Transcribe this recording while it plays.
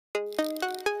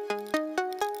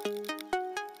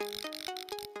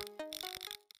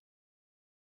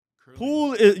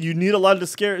Pool, you need a lot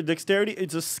of dexterity.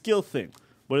 It's a skill thing,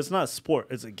 but it's not a sport.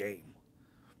 It's a game.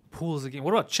 Pool is a game.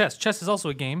 What about chess? Chess is also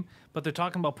a game, but they're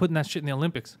talking about putting that shit in the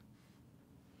Olympics.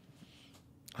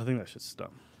 I think that shit's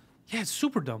dumb. Yeah, it's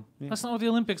super dumb. Yeah. That's not what the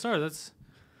Olympics are. That's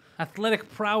athletic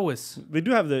prowess. They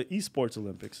do have the esports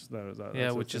Olympics.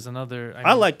 Which is another.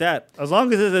 I like that. As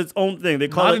long as it's its own thing. They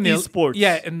call it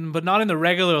esports. But not in the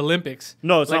regular Olympics.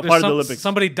 No, it's not part of the Olympics.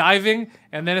 Somebody diving,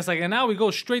 and then it's like, and now we go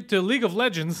straight to League of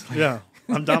Legends. Yeah,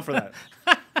 I'm down for that.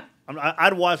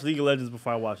 I'd watch League of Legends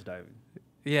before I watch diving.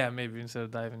 Yeah, maybe instead of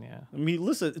diving, yeah. I mean,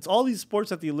 listen, it's all these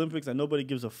sports at the Olympics that nobody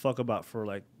gives a fuck about for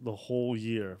like the whole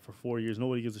year, for 4 years.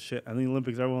 Nobody gives a shit. And the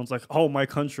Olympics, everyone's like, oh, my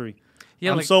country.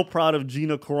 Yeah, I'm so proud of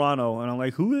Gina Carano. And I'm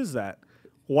like, who is that?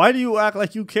 Why do you act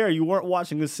like you care? You weren't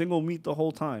watching a single meet the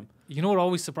whole time. You know what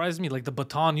always surprises me? Like the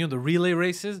baton, the relay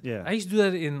races. Yeah. I used to do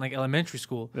that in like elementary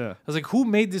school. Yeah. I was like, who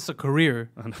made this a career?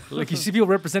 Like you see people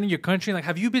representing your country. Like,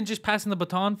 have you been just passing the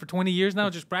baton for 20 years now,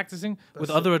 just practicing with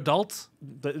other adults?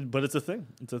 But it's a thing.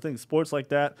 It's a thing. Sports like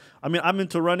that. I mean, I'm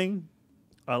into running.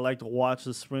 I like to watch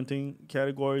the sprinting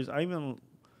categories. I even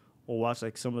will watch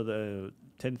like some of the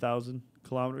 10,000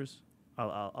 kilometers.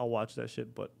 I'll watch that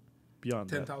shit. But beyond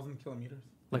 10,000 kilometers.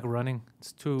 Like running.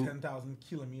 It's 10,000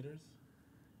 kilometers.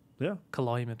 Yeah.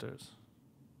 Kilometers.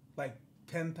 Like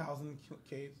 10,000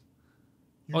 Ks?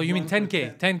 You mean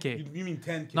 10K? 10K. You mean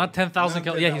 10K. Not 10,000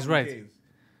 kilometers. Yeah, he's right.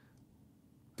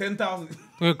 10,000.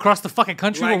 Across the fucking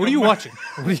country? Like what are you watching?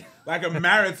 Like a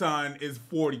marathon is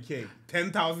 40K.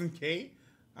 10,000 K?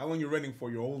 How long you running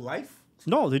for? Your whole life?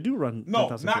 No, they do run. No,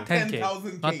 not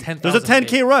 10,000 Not K. 10,000. There's a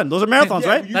 10K run. Those are marathons,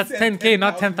 right? That's 10K,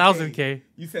 not 10,000 K.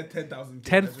 You said 10,000 K.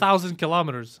 10,000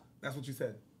 kilometers. That's what you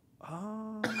said.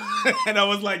 And I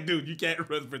was like, dude, you can't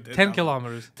run for 10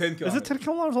 kilometers. 10 kilometers. Is it 10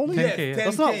 kilometers only? 10K.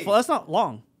 Yes, that's not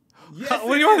long. Yes,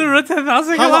 what do you want to run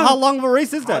 10,000 kilometers? How long of a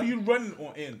race is that? How do you run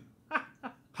in?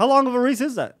 How long of a race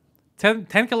is that? 10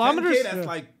 kilometers? 10K, that's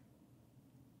like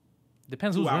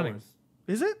depends who's running.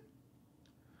 Is it?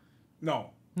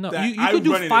 No. No, you could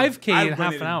do 5K in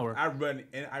half an hour. I run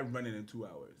it in 2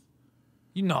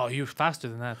 hours. You're faster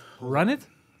than that. Run it?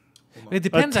 It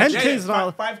depends. 10K is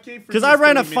not 5K because I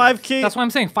ran a 5K. That's what I'm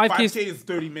saying. 5K is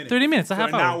 30 minutes. 30 minutes, a half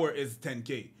an hour. An hour is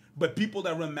 10K. But people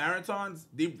that run marathons,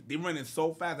 they run it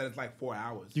so fast that it's like 4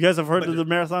 hours. You guys have heard of the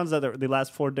marathons that they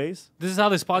last 4 days? This is how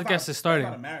this podcast is starting.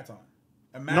 It's not a marathon.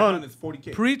 A marathon is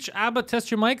 40K. Preach, Abba,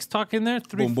 test your mics, talk in there.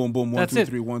 Boom, boom, boom. 1, 2,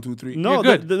 3, 1, 2, 3. No, you're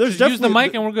good. There's just use the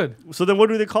mic and we're good. So then what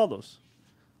do they call those?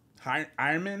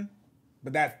 Ironman?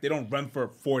 But they don't run for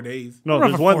 4 days. No,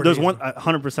 there's one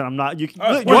 100%. I'm not.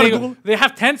 They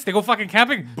have tents. They go fucking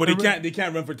camping. But they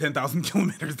can't run for 10,000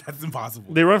 kilometers. That's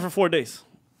impossible. They run for 4 days.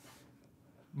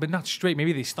 But not straight.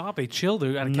 Maybe they stop. They chill.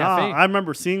 They're at a cafe. I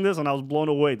remember seeing this and I was blown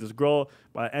away. This girl,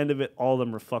 by the end of it, all of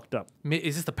them were fucked up.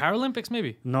 Is this the Paralympics?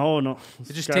 Maybe. No.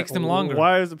 It just takes them longer.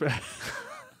 Why is it?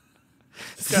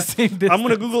 I'm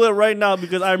gonna Google it right now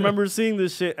because I remember seeing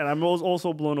this shit and I was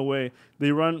also blown away.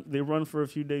 They run for a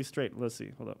few days straight. Let's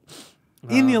see. Hold up.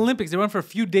 In the Olympics, they run for a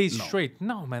few days straight.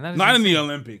 No, man, that is not insane. In the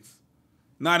Olympics.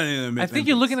 Not in the Olympics. I think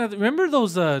you're looking at. Remember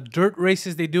those dirt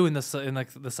races they do in the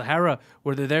Sahara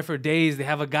where they're there for days. They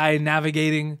have a guy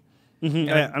navigating. Mm-hmm.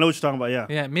 Yeah, I know what you're talking about. Yeah.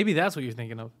 Yeah, maybe that's what you're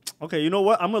thinking of. Okay, you know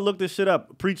what? I'm gonna look this shit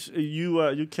up. Preach,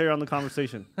 you carry on the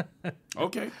conversation.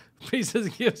 Okay. Preach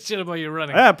doesn't give a shit about you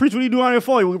running. Yeah, Preach, what are you doing on your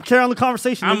phone? You carry on the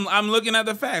conversation. I'm looking at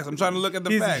the facts. I'm trying to look at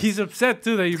the facts. He's upset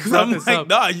too that you brought this up.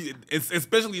 No, it's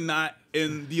especially not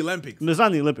in the Olympics. It's not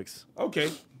in the Olympics. Okay.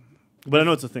 But I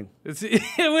know it's a thing.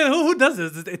 Who does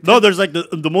this? No, there's like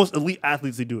the most elite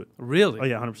athletes. They do it. Really? Oh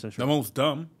yeah, 100% sure. The most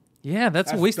dumb. Yeah,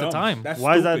 that's a waste of time.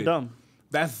 Why is that dumb?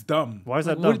 That's dumb. Why is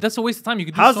that dumb? That's a waste of time. You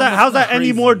could do how's that any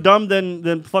crazy. more dumb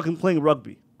than fucking playing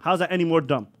rugby? How's that any more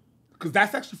dumb? Because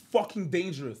that's actually fucking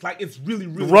dangerous. Like, it's really,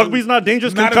 really... Rugby's not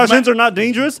dangerous? Concussions are not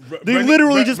dangerous? They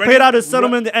literally just paid out a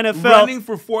settlement in the NFL. Running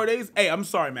for 4 days? Hey, I'm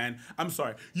sorry, man. I'm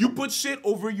sorry. You put shit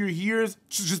over your ears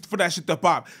just for that shit to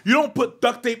pop. You don't put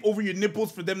duct tape over your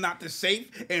nipples for them not to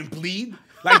shake and bleed.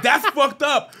 Like, that's fucked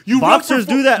up. Boxers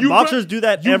do that. Boxers do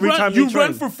that every time they train. You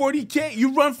run for 40K.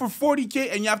 You run for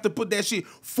 40K and you have to put that shit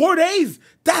 4 days.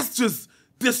 That's just...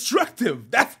 destructive.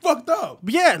 That's fucked up.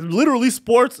 Yeah, literally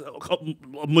sports,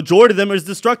 a majority of them is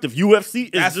destructive.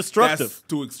 UFC is destructive. That's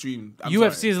too extreme.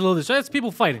 UFC is a little destructive. It's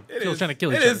people fighting. People trying to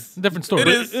kill each other. Different story. It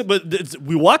is. But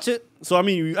we watch it. So, I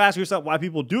mean, you ask yourself why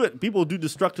people do it. People do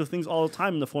destructive things all the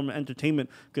time in the form of entertainment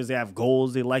because they have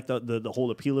goals. They like the whole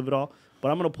appeal of it all.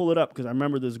 But I'm going to pull it up because I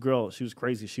remember this girl. She was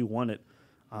crazy. She won it.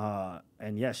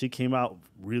 And, yeah, she came out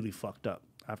really fucked up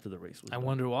after the race. I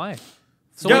wonder why.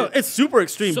 So yeah, it's super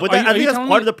extreme, so but are I think you that's telling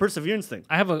part me- of the perseverance thing.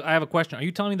 I have a question. Are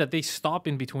you telling me that they stop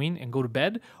in between and go to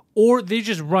bed, or they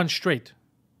just run straight,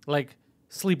 like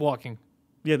sleepwalking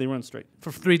Yeah, they run straight.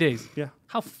 for 3 days? Yeah.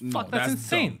 How that's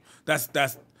insane. Dumb.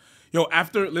 That's yo.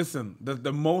 After listen,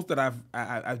 the most that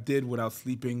I did without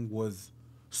sleeping was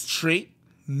straight,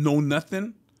 no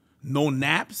nothing, no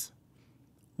naps,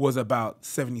 was about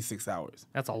 76 hours.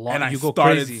 That's a lot. And I you go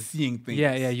started crazy. seeing things.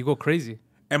 Yeah, you go crazy.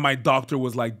 And my doctor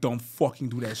was like, "Don't fucking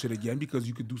do that shit again because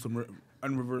you could do some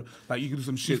like you could do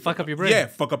some shit. fuck up your brain. Yeah,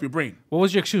 fuck up your brain." What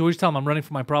was your excuse? What did you tell him? I'm running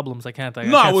from my problems. I can't. No,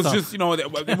 can't it was stop. just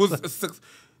it was a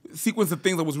sequence of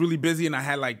things that was really busy, and I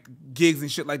had like gigs and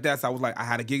shit like that. So I was like, I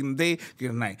had a gig in the day, gig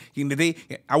in the night, gig in the day.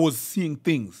 I was seeing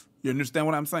things. You understand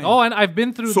what I'm saying? Oh, and I've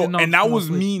been through. So the and that was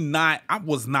me I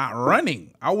was not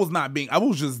running. I was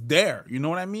just there. You know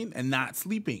what I mean? And not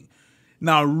sleeping.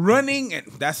 Now running, and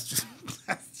that's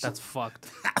fucked.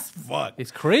 That's fucked. It's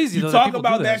crazy. You though, talk people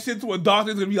about do that shit to a doctor,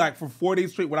 it's gonna be like for 4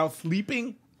 days straight without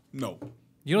sleeping? No.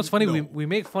 You know what's funny? No. We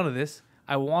make fun of this.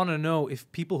 I want to know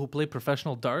if people who play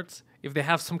professional darts, if they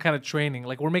have some kind of training.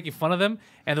 Like, we're making fun of them,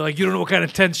 and they're like, you don't know what kind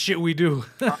of tense shit we do.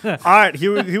 All right,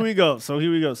 here we go.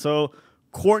 So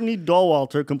Courtney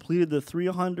Dahlwalter completed the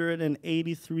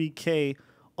 383K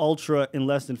Ultra in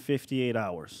less than 58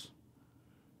 hours.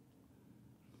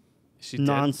 Is she dead?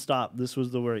 Non-stop. This was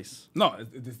the race. No,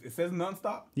 it says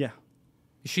nonstop. Yeah.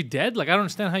 Is she dead? Like, I don't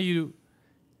understand how you...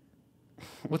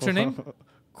 What's her name?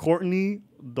 Courtney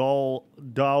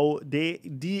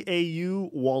D-A-U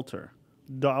Walter.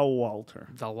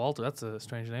 Dahlwalter. Dalwalter. That's a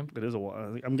strange name. It is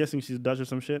I'm guessing she's Dutch or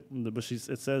some shit, but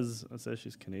it says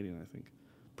she's Canadian, I think.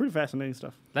 Pretty fascinating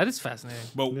stuff. That is fascinating.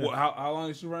 But how long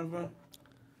did she run for?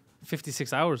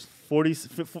 56 hours.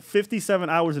 57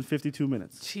 hours and 52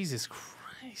 minutes. Jesus Christ.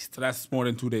 So that's more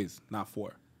than 2 days, not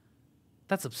 4.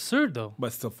 That's absurd, though. But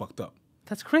it's still fucked up.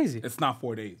 That's crazy. It's not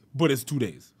 4 days, but it's 2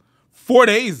 days. 4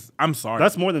 days, I'm sorry.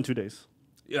 That's more than 2 days.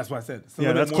 Yeah, that's what I said.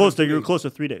 Yeah, that's close to, you're close to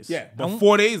 3 days. Yeah, but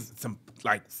 4 days, it's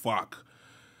like, fuck.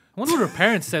 I wonder what her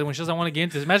parents said when she doesn't want to get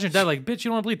into this. Imagine her dad like, bitch, you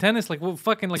don't want to play tennis? Like, well,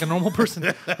 fucking like a normal person.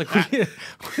 Like,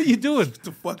 what are you doing?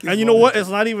 The fuck is And you know wrong what? with It's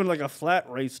not even like a flat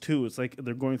race, too. It's like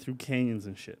they're going through canyons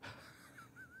and shit.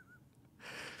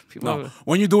 No,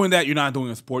 when you're doing that, you're not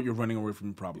doing a sport. You're running away from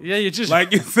your problems. Yeah, you're just like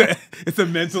it's a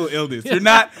mental illness. You're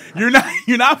not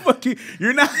fucking.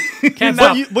 You're not.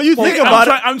 But you think about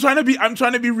it. I'm trying to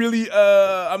be really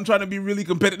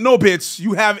competitive. No, bitch,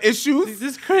 you have issues. This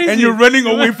is crazy. And you're running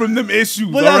away from them issues.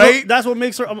 But all right, that's what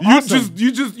makes her awesome.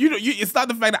 It's not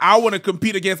the fact that I want to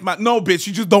compete against no, bitch.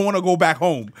 You just don't want to go back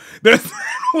home. That's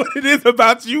what it is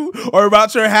about you or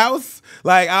about your house.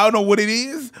 Like, I don't know what it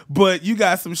is, but you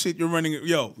got some shit you're running.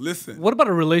 Yo, listen. What about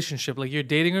a relationship? Like, you're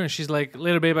dating her and she's like,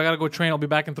 later, babe, I got to go train. I'll be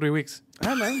back in 3 weeks.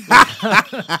 Hey, man.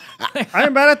 I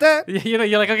ain't mad at that.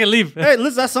 You're like, okay, leave. Hey,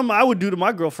 listen, that's something I would do to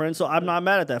my girlfriend, so I'm not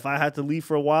mad at that. If I had to leave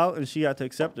for a while and she had to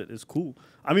accept it, it's cool.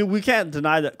 I mean, we can't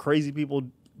deny that crazy people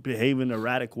behave in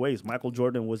erratic ways. Michael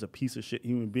Jordan was a piece of shit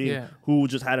human being who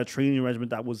just had a training regimen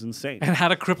that was insane. And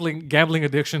had a crippling gambling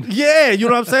addiction. Yeah, you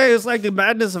know what I'm saying? It's like the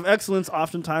madness of excellence.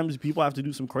 Oftentimes, people have to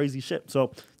do some crazy shit.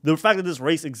 So the fact that this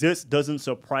race exists doesn't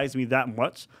surprise me that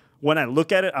much. When I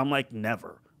look at it, I'm like,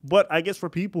 never. But I guess for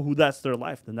people who that's their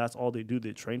life, then that's all they do.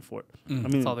 They train for it. I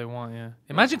mean, that's all they want, yeah.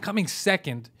 Imagine coming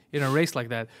second in a race like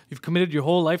that. You've committed your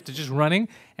whole life to just running,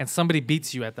 and somebody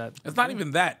beats you at that. It's not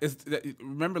even that.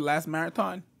 Remember last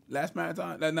marathon? Last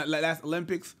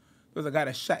Olympics? There was a guy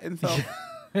that shot himself.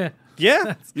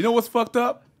 yeah. You know what's fucked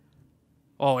up?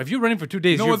 Oh, if you're running for 2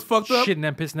 days, you know you're what's fucked up? Shitting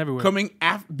and pissing everywhere. Coming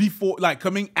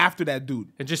after that dude.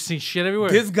 And just seeing shit everywhere.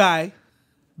 This guy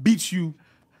beats you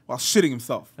while shitting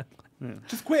himself. Yeah.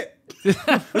 Just quit. Just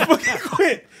fucking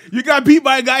quit. You got beat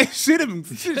by a guy shitting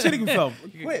himself.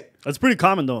 Quit. That's pretty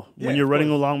common though. When you're running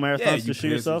a long marathons to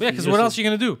shit yourself. Yeah, because what else are you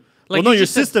gonna do? Like, well, no, your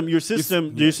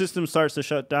system starts to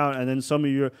shut down, and then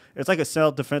it's like a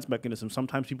self-defense mechanism.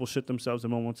 Sometimes people shit themselves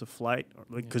in moments of flight,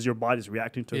 because your body's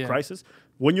reacting to a crisis.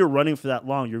 When you're running for that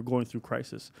long, you're going through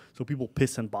crisis. So people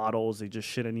piss in bottles, they just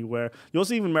shit anywhere. You'll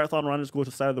see even marathon runners go to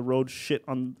the side of the road, shit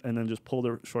on, and then just pull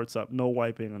their shorts up, no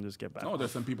wiping, and just get back. No,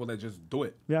 there's some people that just do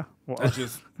it. Yeah, well, that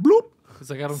just bloop. It's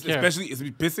like, I don't care. Especially if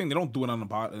you're pissing, they don't do it on the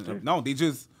bottom. No, they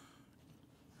just.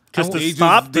 They just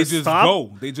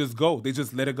go. They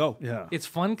just let it go. Yeah, it's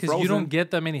fun because you don't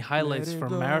get that many highlights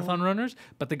from marathon runners.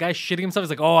 But the guy shitting himself is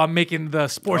like, "Oh, I'm making the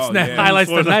Sportsnet highlights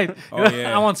tonight.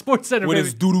 I want Sportsnet with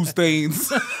his doodoo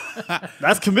stains."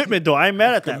 That's commitment, though. I ain't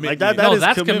mad at that. Like that.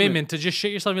 That's commitment to just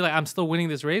shit yourself and be like, "I'm still winning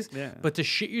this race." Yeah. But to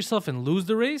shit yourself and lose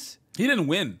the race, he didn't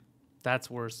win. That's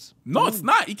worse. No, it's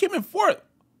not. He came in fourth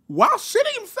while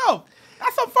shitting himself.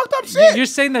 That's some fucked up shit. You're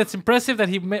saying that it's impressive that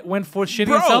he went fourth shitting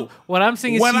Bro, himself. What I'm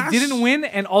saying is when he I didn't win,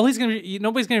 and all he's gonna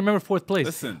nobody's gonna remember fourth place.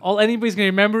 Listen. All anybody's gonna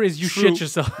remember is you shit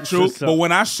yourself. True, but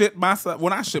when I shit myself,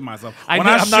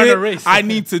 I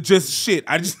need to just shit.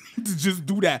 I just need to just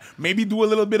do that. Maybe do a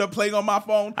little bit of playing on my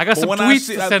phone. I got some tweets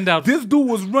to send out. This dude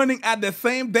was running at the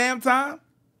same damn time.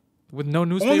 With no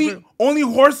newspaper? Only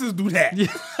horses do that. Yeah.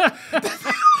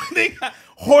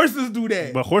 Horses do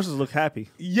that. But horses look happy.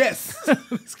 Yes.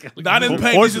 Not in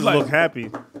pain. Horses look happy.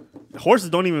 Horses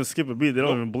don't even skip a beat. They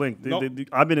don't even blink.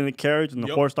 I've been in a carriage and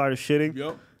the horse started shitting.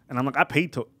 And I'm like, I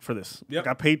paid for this. Like,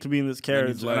 I paid to be in this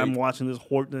carriage, and I'm watching this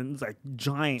horse, and it's like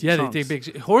giant. Yeah, chunks. they take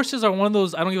big. Horses are one of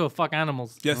those I don't give a fuck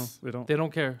animals. Yes, they don't. They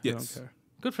don't care. Yes, they don't care.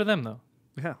 Good for them though.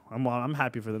 Yeah, I'm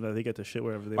happy for them that they get to shit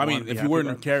wherever they want. I mean, if you were in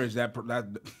a carriage, that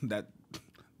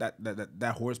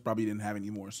horse probably didn't have any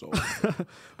more souls.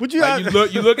 Would you?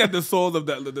 Like you look at the souls of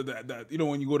that. You know,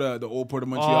 when you go to the old Port of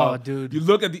Montreal, dude. You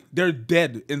look at they're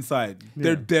dead inside. Yeah.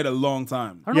 They're dead a long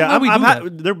time. I don't know why we do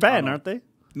that. They're bad, aren't they?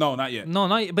 No, not yet. No,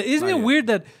 not yet. But isn't Not it yet. weird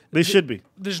that they should be?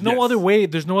 There's no other way.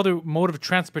 There's no other mode of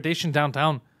transportation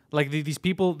downtown. Like these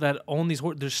people that own these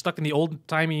horses, they're stuck in the old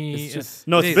timey. It's business.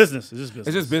 It's just business.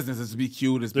 It's just business. It's to be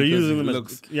cute. They're using them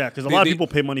as because a lot of people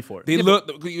pay money for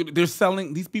it. They're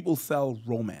selling. These people sell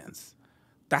romance.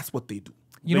 That's what they do.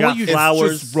 You know what?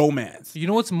 Flowers. It's just romance. You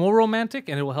know what's more romantic,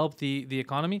 and it will help the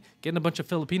economy? Getting a bunch of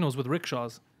Filipinos with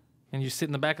rickshaws, and you sit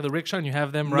in the back of the rickshaw and you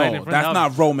have them right in front. That's of the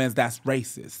not romance. That's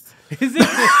racist. Is it?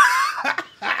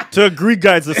 To a Greek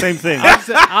guy, it's the same thing.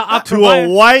 To a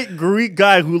white Greek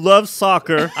guy who loves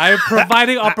soccer, I am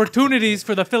providing opportunities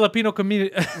for the Filipino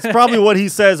community. it's probably what he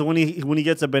says when he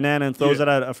gets a banana and throws it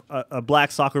at a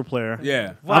black soccer player.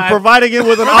 Yeah, I'm providing him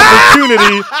with an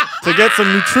opportunity to get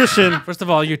some nutrition. First of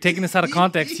all, you're taking this out of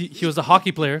context. He was a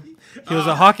hockey player. He was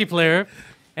a hockey player,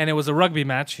 and it was a rugby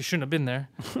match. He shouldn't have been there.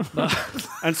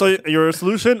 And so your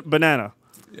solution, banana.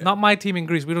 Yeah. Not my team in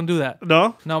Greece. We don't do that.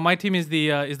 No, my team is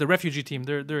the refugee team.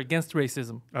 They're against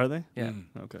racism. Are they? Yeah.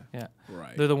 Okay. Yeah.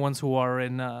 Right. They're the ones who are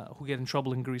who get in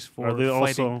trouble in Greece for. Are they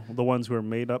fighting. also the ones who are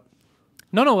made up?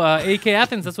 No. AK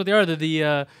Athens. That's what they are.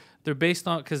 They're based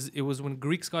on because it was when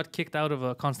Greeks got kicked out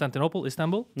of Constantinople,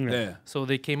 Istanbul. Yeah. So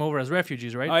they came over as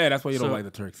refugees, right? Oh yeah, that's why you don't like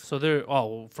the Turks. So they're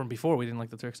from before we didn't like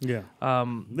the Turks. Yeah.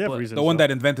 They have reasons. The one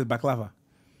that invented baklava.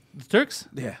 The Turks?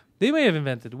 Yeah. They may have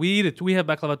invented. We eat it. We have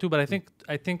baklava too, but I think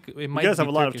it might. You guys have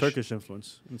a lot Turkish. of Turkish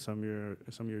influence in some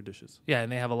of your dishes. Yeah,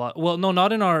 and they have a lot. Well, no,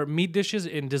 not in our meat dishes.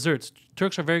 In desserts,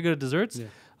 Turks are very good at desserts. Yeah.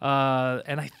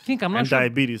 And I think I'm not sure.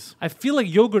 Diabetes. I feel like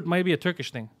yogurt might be a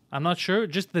Turkish thing. I'm not sure.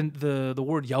 Just the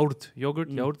word yogurt, yogurt.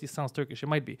 It sounds Turkish. It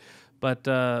might be, but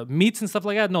meats and stuff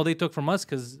like that. No, they took from us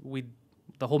because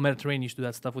the whole Mediterranean used to do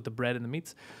that stuff with the bread and the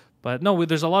meats. But no,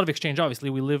 there's a lot of exchange.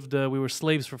 Obviously, we were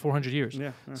slaves for 400 years.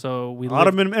 Yeah. So we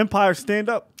Ottoman Empire, stand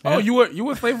up. Oh, you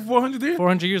were slave for 400 years?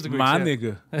 400 years ago. My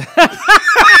nigga.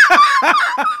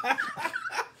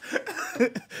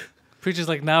 Preacher's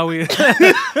like, now we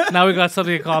got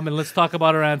something in common. Let's talk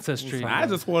about our ancestry. I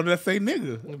just wanted to say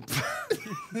nigga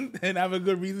and have a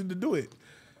good reason to do it.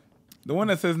 The one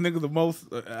that says nigga the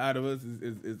most out of us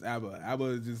is Abba.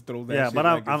 Abba just throws that shit.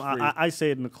 Yeah, but I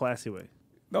say it in a classy way.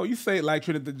 No, you say it like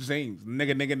Trinidad James.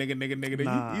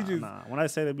 Nigga. Nah. When I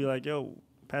say it, it'd be like, yo,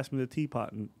 pass me the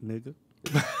teapot, nigga.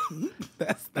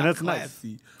 That's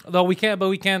classy. Nice. No, we can't. But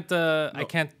we can't. No. I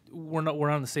can't. We're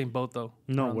on the same boat though.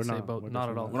 No, we're not. Boat. Not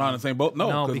at all. We're not on the same boat.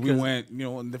 No, because we went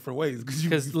in different ways.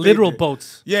 Because literal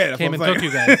boats came and took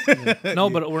you guys. No,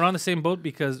 Yeah. but we're on the same boat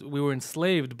because we were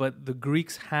enslaved. But the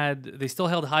Greeks they still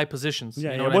held high positions.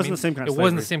 Yeah, you know it wasn't the same kind of slavery. It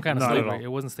wasn't the same kind of Not at all. slavery.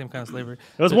 It wasn't the same kind of slavery.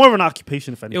 It was more of an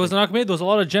occupation, if anything. It was an occupation. There was a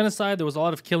lot of genocide. There was a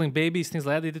lot of killing babies, things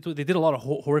like that. They did a lot of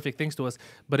horrific things to us.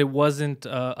 But it wasn't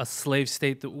a slave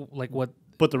state like what.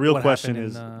 But the real question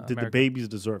is, did America. the babies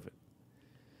deserve it?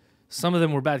 Some of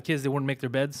them were bad kids. They wouldn't make their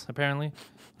beds, apparently.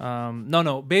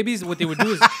 No. Babies, what they would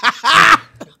do is,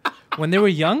 when they were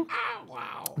young,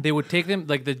 they would take them,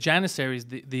 like the Janissaries,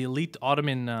 the elite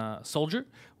Ottoman soldier.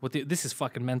 This is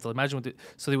fucking mental. Imagine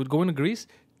so they would go into Greece,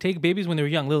 take babies when they were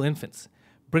young, little infants,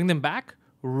 bring them back,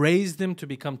 raise them to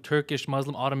become Turkish,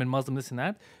 Muslim, Ottoman, Muslim, this and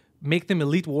that, make them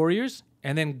elite warriors,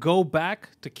 and then go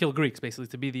back to kill Greeks, basically,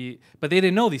 to be but they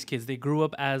didn't know these kids. They grew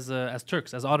up as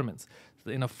Turks, as Ottomans,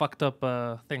 in a fucked up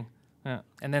thing. Yeah.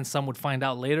 And then some would find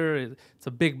out later. It's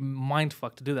a big mind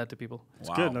fuck to do that to people. It's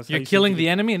good. That's You're killing the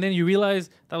enemy, and then you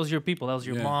realize that was your people. That was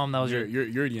your mom. That was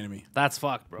you're the enemy. That's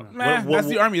fucked, bro. That's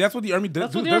the army. That's what the army does.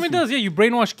 That's what the army does. Yeah, you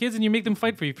brainwash kids and you make them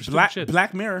fight for you for stupid shit.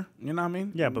 Black Mirror. You know what I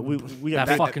mean? Yeah, but we that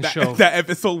have fucking show. That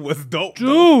episode was dope,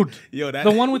 dude. Yo, that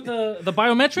the one with the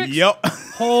biometrics. Yep.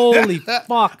 Holy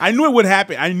fuck. I knew it would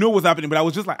happen. I knew it was happening, but I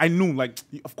was just like, I knew, like,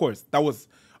 of course,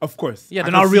 of course. Yeah,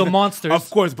 they're not real monsters. Of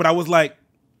course, but I was like,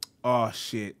 oh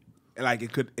shit. Like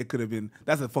it could have been.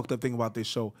 That's the fucked up thing about this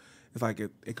show. It's like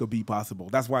it could be possible.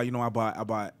 That's why I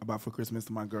bought for Christmas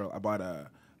to my girl. I bought a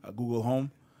Google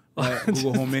Home,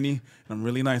 Google Home Mini. And I'm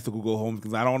really nice to Google Home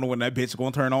because I don't know when that bitch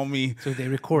gonna turn on me. So they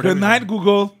record. Good night,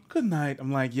 Google. Good night.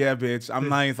 I'm like, yeah, bitch. I'm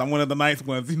nice. I'm one of the nice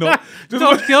ones. You know,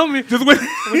 don't kill me. Just when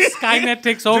Skynet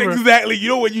takes over. Exactly. You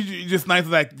know what? You're just nice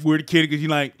like weird kid because you're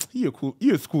like, you're cool.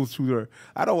 You're a school shooter.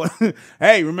 I don't want.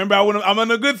 Hey, remember I'm on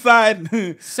the good side.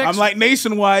 I'm like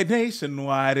Nationwide.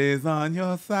 Nationwide is on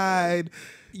your side.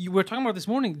 You were talking about this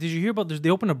morning. Did you hear about? They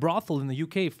opened a brothel in the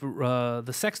UK for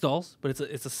the sex dolls, but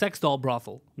it's a sex doll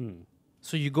brothel.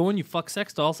 So you go and you fuck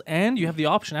sex dolls, and you have the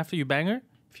option after you bang her,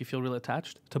 if you feel real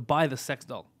attached, to buy the sex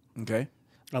doll. Okay,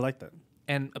 I like that.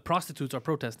 And prostitutes are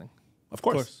protesting. Of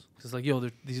course. It's like, yo,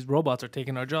 these robots are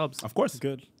taking our jobs. Of course.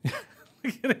 Good.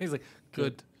 He's like,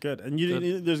 good. And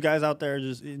there's guys out there,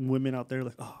 women out there,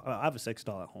 like, oh, I have a sex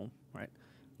doll at home, right?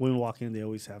 Women walk in, they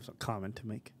always have some comment to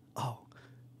make. Oh,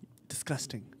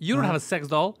 disgusting. You don't have a sex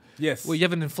doll. Yes. Well, you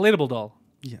have an inflatable doll.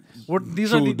 Yeah.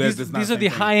 These are the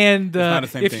high end.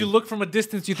 If you look from a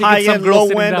distance, you think high it's some end, girl low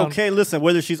sitting end. down. Okay, listen.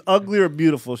 Whether she's ugly or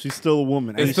beautiful, she's still a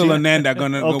woman. It's still a nan that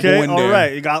gonna go in there. All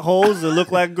right. You got holes that look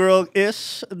like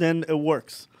girl-ish, then it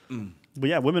works. But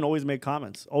yeah, women always make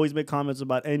comments. Always make comments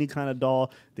about any kind of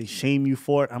doll. They shame you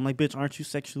for it. I'm like, bitch, aren't you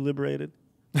sexually liberated?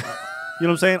 You know what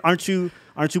I'm saying? Aren't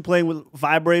you playing with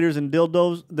vibrators and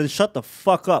dildos? Then shut the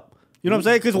fuck up. You know what I'm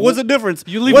saying? Because what's the difference?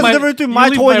 You leave what's the difference between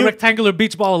my toy and rectangular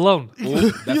beach ball alone?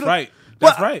 Ooh, that's right.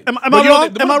 That's right. Am I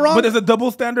wrong? Am I wrong? But there's a double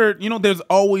standard. You know, there's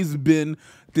always been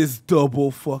this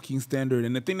double fucking standard.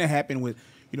 And the thing that happened with,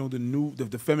 you know,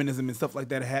 the feminism and stuff like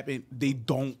that happened, they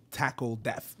don't tackle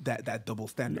that double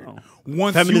standard.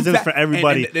 No. Feminism for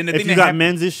everybody. And if you got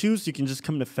men's issues, you can just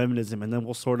come to feminism and then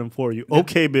we'll sort them for you.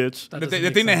 Okay, bitch.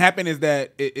 The thing that happened is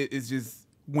that it's just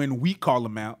when we call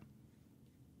them out,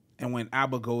 and when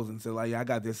Abba goes and says, like, yeah, I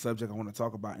got this subject I want to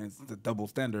talk about, and it's the double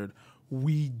standard,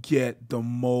 we get the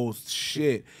most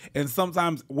shit. And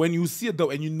sometimes when you see a double,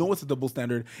 and you know it's a double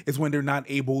standard, it's when they're not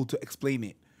able to explain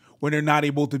it. When they're not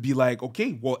able to be like,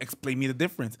 okay, well, explain me the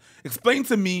difference. Explain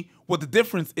to me what the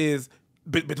difference is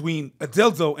between a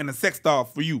dildo and a sex doll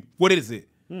for you. What is it?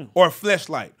 Or a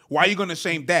fleshlight. Why are you going to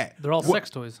shame that? They're all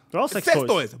sex toys. They're all sex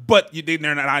toys. But they're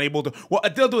not able to. Well, a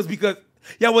dildo is because,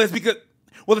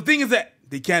 well, the thing is that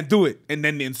they can't do it, and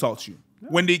then they insult you.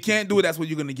 When they can't do it, that's what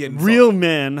you're gonna get. Real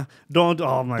men don't.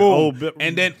 Oh my!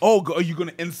 And then are you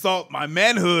gonna insult my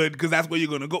manhood? Because that's where you're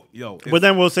gonna go. Yo. But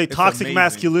then we'll say toxic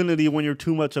masculinity when you're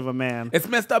too much of a man. It's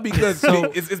messed up because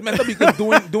it's messed up because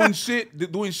doing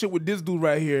shit with this dude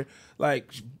right here,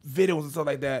 like videos and stuff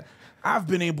like that. I've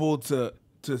been able to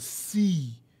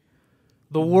see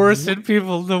the worst in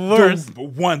people. The worst.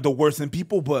 The worst in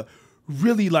people, but.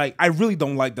 Really, like, I really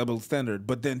don't like double standard,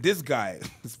 but then this guy,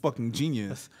 this fucking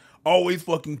genius, always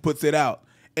fucking puts it out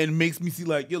and makes me see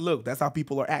like, yo, look, that's how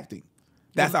people are acting.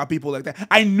 That's how people like that.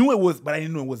 I knew it was, but I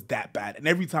didn't know it was that bad. And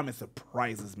every time it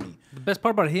surprises me. The best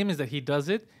part about him is that he does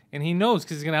it, and he knows,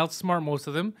 because he's going to outsmart most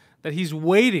of them, that he's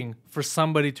waiting for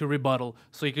somebody to rebuttal.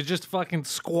 So he could just fucking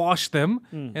squash them.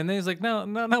 And then he's like, no.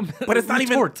 But it's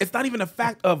not even a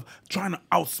fact of trying to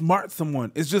outsmart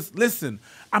someone. It's just, listen,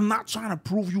 I'm not trying to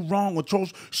prove you wrong or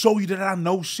show you that I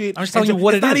know shit. I'm just telling you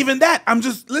what it is. It's not even that. I'm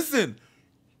just, listen,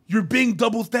 you're being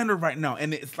double standard right now.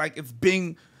 And it's like, it's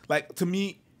being, like, to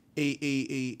me,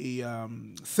 a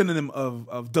synonym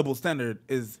of double standard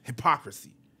is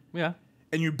hypocrisy. Yeah.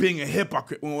 And you're being a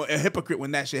hypocrite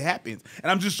when that shit happens. And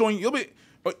I'm just showing you,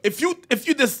 if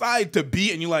you decide to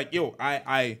be and you're like, yo,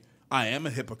 I am a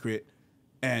hypocrite,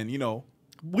 and you know,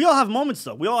 we all have moments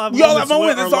though. We all have moments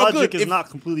where our it's all logic good. is not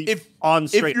completely on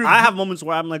straight. I have moments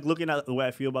where I'm like looking at the way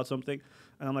I feel about something,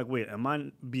 and I'm like, wait, am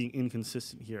I being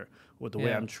inconsistent here with the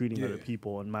way I'm treating other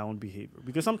people and my own behavior?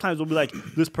 Because sometimes we'll be like,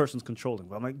 this person's controlling.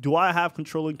 But I'm like, do I have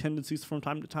controlling tendencies from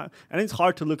time to time? And it's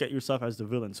hard to look at yourself as the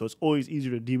villain. So it's always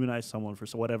easier to demonize someone for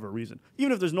whatever reason.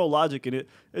 Even if there's no logic in it,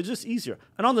 it's just easier.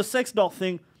 And on the sex doll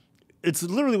thing, it's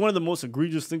literally one of the most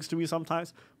egregious things to me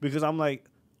sometimes, because I'm like,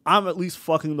 I'm at least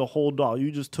fucking the whole doll.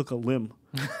 You just took a limb.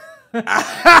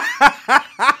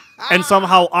 and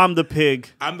somehow I'm the pig.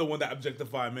 I'm the one that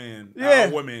objectify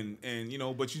women,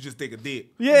 and but you just take a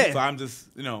dick. Yeah. So I'm just,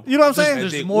 You know what I'm saying?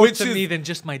 There's more to me than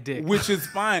just my dick. Which is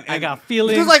fine. I got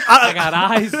feelings. Just like, I got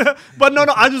eyes. But no,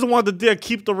 I just want the dick.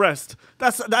 Keep the rest.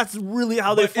 That's really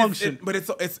how they function. But it's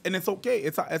okay.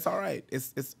 It's all right.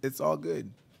 It's all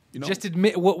good. Just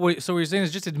admit so what you're saying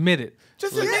is just admit it.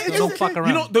 Just like, admit it. Don't fuck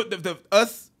around. The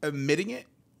us admitting it,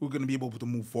 we're gonna be able to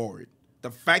move forward.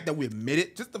 The fact that we admit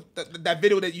it, just that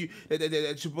video that you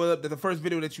put up, the first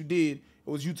video that you did, it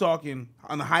was you talking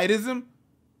on the hiatism.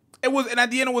 It was, and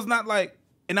at the end, it was not like,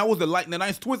 and that was the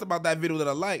nice twist about that video that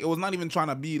I like. It was not even trying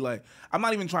to be like, I'm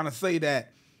not even trying to say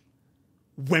that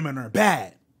women are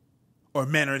bad or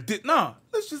men are no.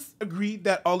 Let's just agree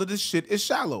that all of this shit is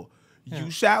shallow. Yeah.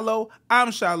 You shallow, I'm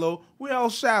shallow, we're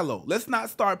all shallow. Let's not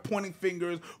start pointing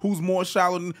fingers who's more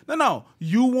shallow. No.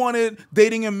 You wanted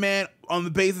dating a man on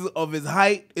the basis of his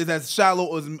height is as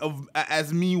shallow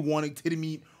as me wanting titty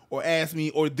meat or ass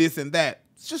meat or this and that.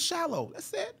 It's just shallow.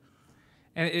 That's it.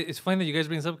 And it's funny that you guys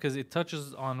bring this up because it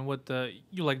touches on what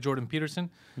you like Jordan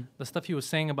Peterson, the stuff he was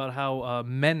saying about how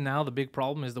men now, the big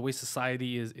problem is the way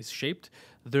society is shaped.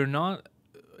 They're not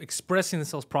expressing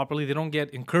themselves properly. They don't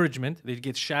get encouragement. They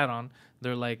get shat on.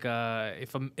 They're like,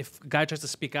 if a guy tries to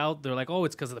speak out, they're like, oh,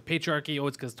 it's because of the patriarchy. Oh,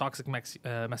 it's because toxic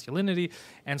masculinity.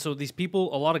 And so these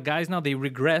people, a lot of guys now, they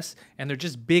regress and they're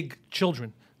just big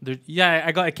children.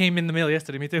 I came in the mail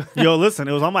yesterday. Me too. Yo, listen,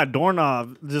 it was on my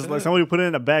doorknob. Just like somebody put it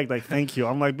in a bag. Like, thank you.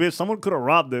 I'm like, bitch, someone could have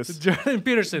robbed this. Jordan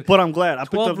Peterson. But I'm glad. I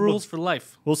picked up 12 rules for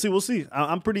life. We'll see.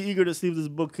 I'm pretty eager to see if this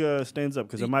book stands up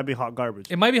because it might be hot garbage.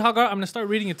 It might be hot garbage. I'm gonna start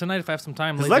reading it tonight if I have some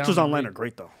time. His lectures online are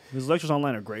great though. He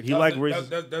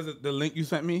the link you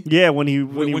sent me. Yeah, when he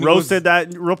roasted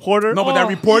that reporter. No, but that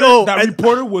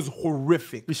reporter was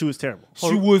horrific. She was terrible.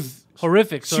 She was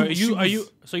horrific. So are you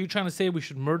trying to say we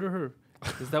should murder her?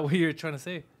 Is that what you're trying to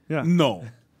say? Yeah. No.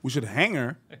 We should hang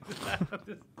her.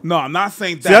 No, I'm not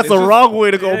saying that. See, that's the wrong way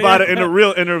to go about it in a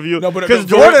real interview. No, because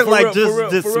Jordan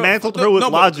dismantled her with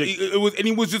logic.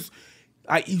 He was just.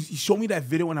 He showed me that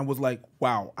video and I was like,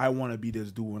 wow, I want to be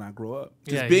this dude when I grow up.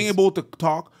 Just being able to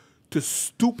talk to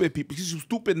stupid people. Because she was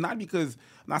stupid not because,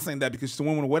 I'm not saying that because she's a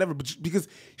woman or whatever, but because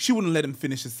she wouldn't let him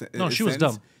finish his sentence. No, she was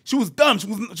dumb. She was dumb.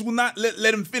 She would not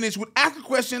let him finish. She would ask a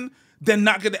question, then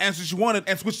not get the answer she wanted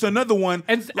and switch to another one.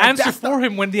 And answer for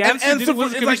him when the answer didn't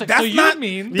work. That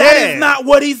is not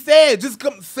what he said. Just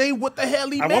come say what the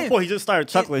hell he meant. At one point, he just started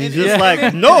chuckling. He's just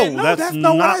like, no, that's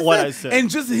not what I said.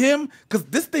 And just him, because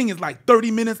this thing is like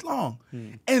 30 minutes long.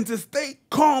 And to stay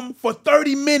calm for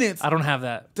 30 minutes. I don't have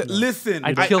that. Listen,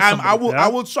 I'd kill somebody. I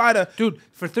will try to. Dude,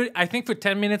 I think for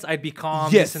 10 minutes, I'd be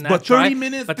calm. Yes, this and that, but 30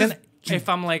 minutes. But then if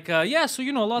I'm like, a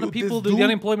lot of people, the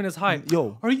unemployment is high.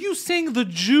 Yo. Are you saying the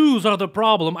Jews are the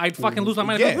problem? I'd fucking lose my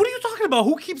mind. Yeah. Like, what are you talking about?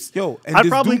 Who keeps... I'd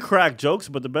probably crack jokes,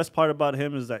 but the best part about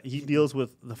him is that he deals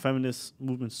with the feminist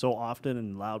movement so often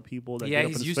and loud people that get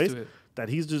up in his face. To it. That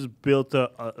he's just built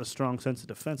a strong sense of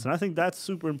defense. And I think that's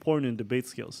super important in debate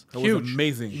skills. That was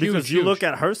amazing. Because you look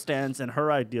at her stance and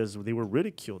her ideas, they were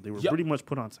ridiculed. They were pretty much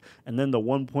put on. And then the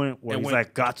one point where he's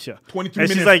like, gotcha. 23 and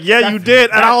minutes. she's like, yeah, you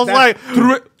did. And I was like,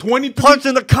 23 punch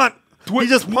in the cunt. He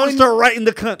just punched her right in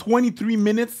the cunt. 23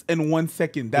 minutes and 1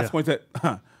 second. That's going to...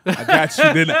 I got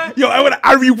you. Then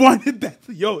I rewinded that.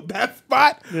 Yo, that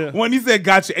spot when he said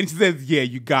 "gotcha" and she says, "Yeah,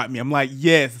 you got me." I'm like,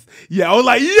 "Yes, yeah." I was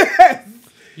like, "Yes."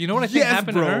 You know what I think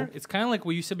happened to her? It's kind of like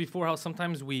what you said before. How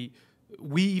sometimes we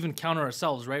even counter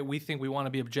ourselves, right? We think we want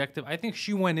to be objective. I think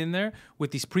she went in there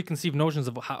with these preconceived notions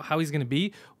of how he's going to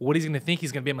be, what he's going to think.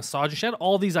 He's going to be a misogynist. She had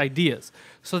all these ideas.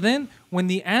 So then, when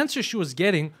the answer she was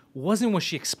getting wasn't what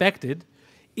she expected,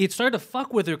 it started to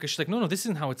fuck with her because she's like, no, this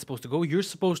isn't how it's supposed to go. You're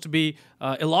supposed to be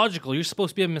illogical. You're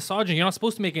supposed to be a misogynist. You're not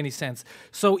supposed to make any sense.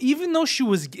 So even though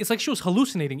it's like she was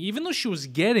hallucinating, even though she was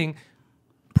getting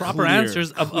proper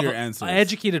answers of an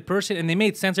educated person and they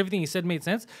made sense, everything he said made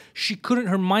sense,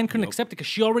 her mind couldn't accept it because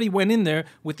she already went in there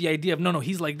with the idea of, no,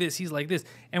 he's like this.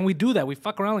 And we do that. We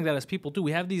fuck around like that as people do.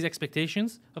 We have these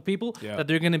expectations of people that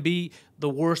they're going to be the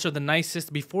worst or the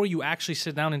nicest before you actually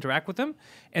sit down and interact with them.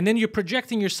 And then you're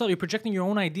projecting yourself, you're projecting your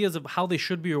own ideas of how they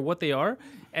should be or what they are.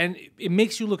 And it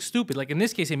makes you look stupid. Like in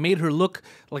this case, it made her look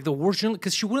like the worst journalist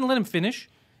because she wouldn't let him finish.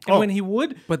 And when he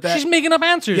would, she's making up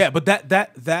answers. Yeah, but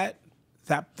that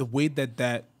the way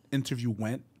that interview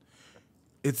went,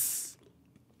 it's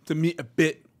to me a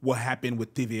bit what happened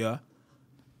with TVA,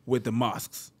 with the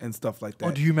mosques and stuff like that.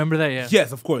 Oh, do you remember that? Yeah.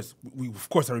 Yes, of course. Of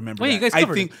course, I remember. Wait, that. You guys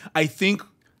covered it. I think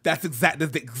that's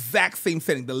the exact same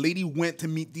setting. The lady went to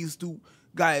meet these two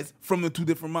guys from the two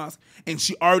different mosques, and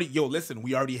she already, listen,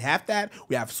 we already have that.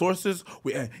 We have sources.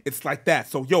 It's like that.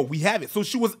 So, we have it. So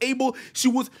she was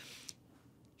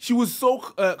she was so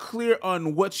clear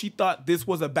on what she thought this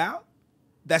was about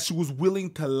that she was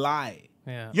willing to lie.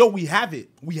 Yeah. Yo, we have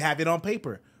it. We have it on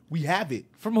paper. We have it.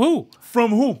 From who? From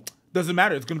who? Doesn't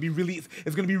matter. It's gonna be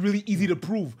really easy to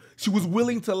prove. She was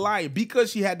willing to lie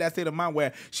because she had that state of mind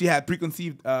where she had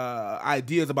preconceived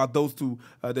ideas about those two,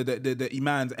 the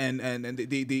imams, and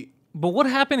they. But what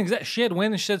happened exactly? She had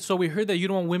went and said, so we heard that you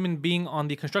don't want women being on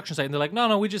the construction site. And they're like,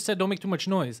 no, we just said don't make too much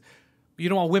noise. You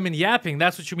don't want women yapping.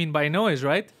 That's what you mean by noise,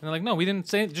 right? And they're like, no, we didn't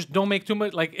say it. Just don't make too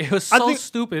much. Like, it was so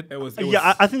stupid. It was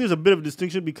I think there's a bit of a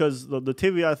distinction because the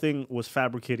TVA thing was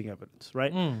fabricating evidence,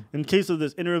 right? In case of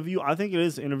this interview, I think it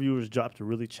is the interviewer's job to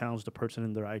really challenge the person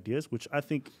in their ideas, which I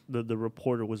think the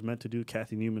reporter was meant to do.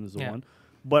 Kathy Newman is the one.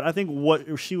 But I think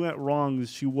what she went wrong is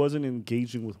she wasn't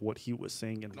engaging with what he was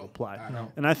saying in reply.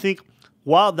 And I think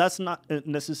while that's not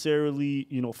necessarily,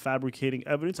 fabricating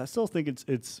evidence, I still think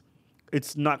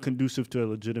it's not conducive to a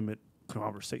legitimate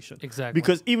conversation. Exactly.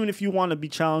 Because even if you want to be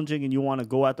challenging and you want to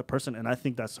go at the person, and I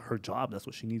think that's her job, that's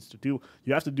what she needs to do,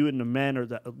 you have to do it in a manner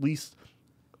that at least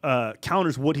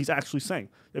counters what he's actually saying.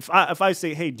 If I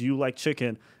say, hey, do you like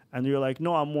chicken? And you're like,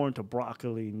 no, I'm more into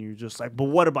broccoli. And you're just like, but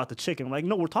what about the chicken? I'm like,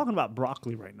 no, we're talking about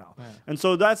broccoli right now. Yeah. And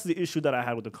so that's the issue that I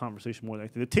had with the conversation more than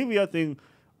anything. The TVA thing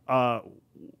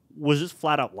was just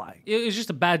flat out lying. It was just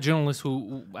a bad journalist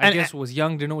who I guess was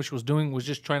young, didn't know what she was doing, was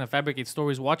just trying to fabricate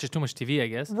stories, watches too much TV, I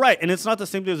guess. Right. And it's not the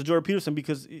same thing as Jordan Peterson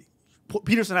because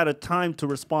Peterson had a time to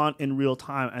respond in real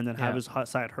time and then have his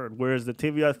side heard. Whereas the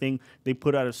TVA thing, they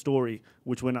put out a story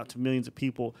which went out to millions of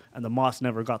people and the mosque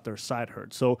never got their side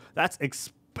heard. So that's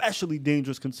especially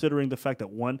dangerous considering the fact that,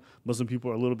 one, Muslim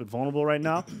people are a little bit vulnerable right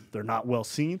now. They're not well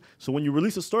seen. So when you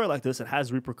release a story like this, it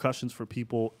has repercussions for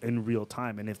people in real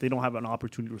time. And if they don't have an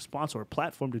opportunity to respond or a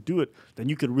platform to do it, then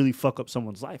you could really fuck up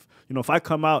someone's life. If I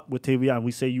come out with TVA and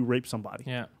we say you raped somebody,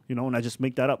 and I just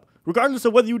make that up, regardless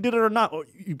of whether you did it or not, or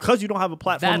because you don't have a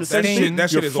platform to say shit,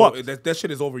 that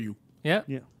shit is over you. Yeah.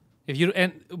 If you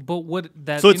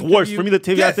so it's worse for me. The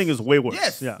TVA thing is way worse.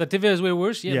 Yes, the TVA is way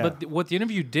worse. Yeah, but what the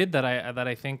interview did that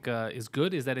I think is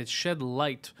good is that it shed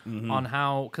light on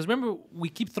how, because remember we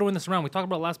keep throwing this around. We talked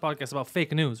about last podcast about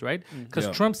fake news, right? Because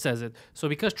Trump says it. So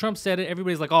because Trump said it,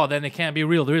 everybody's like, oh, then it can't be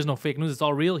real. There is no fake news. It's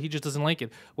all real. He just doesn't like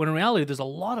it. When in reality, there's a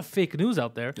lot of fake news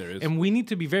out there, and we need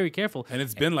to be very careful. And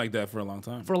it's been like that for a long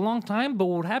time. But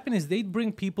what would happen is they'd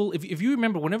bring people. If you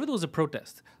remember, whenever there was a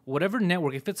protest, whatever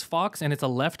network, if it's Fox and it's a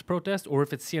left protest, or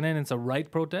if it's CNN and it's a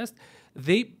right protest,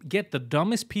 they get the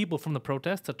dumbest people from the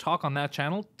protest to talk on that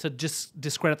channel to just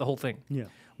discredit the whole thing. Yeah.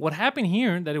 What happened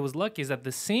here that it was lucky is that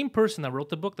the same person that wrote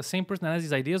the book, the same person that has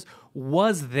these ideas,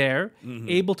 was there,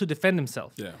 able to defend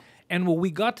himself. Yeah. And what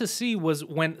we got to see was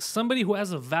when somebody who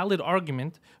has a valid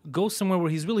argument goes somewhere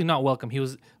where he's really not welcome. He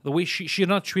was the way she did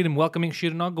not treat him welcoming. She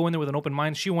did not go in there with an open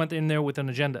mind. She went in there with an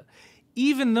agenda.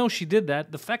 Even though she did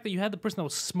that, the fact that you had the person that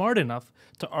was smart enough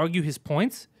to argue his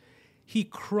points, he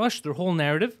crushed their whole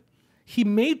narrative. He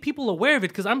made people aware of it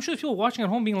because I'm sure people watching at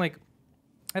home being like,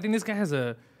 I think this guy has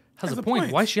a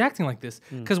point. Why is she acting like this?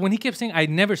 Because when he kept saying, I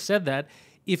never said that,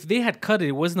 if they had cut it,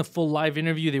 it wasn't a full live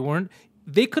interview,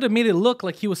 they could have made it look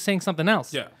like he was saying something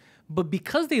else. Yeah. But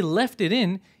because they left it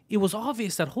in, it was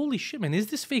obvious that, holy shit, man, is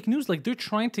this fake news? Like, they're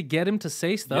trying to get him to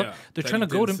say stuff. Yeah, they're trying to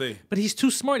goad him. But he's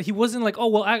too smart. He wasn't like, oh,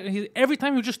 well, every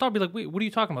time he would just stop, be like, wait, what are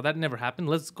you talking about? That never happened.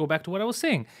 Let's go back to what I was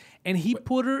saying. And he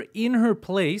put her in her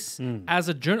place as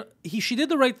a journalist. She did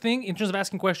the right thing in terms of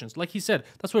asking questions. Like he said,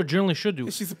 that's what a journalist should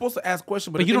do. She's supposed to ask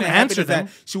questions, but you don't answer them.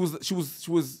 She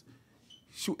was.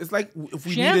 It's like if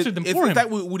we answered them for him.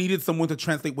 It's like we needed someone to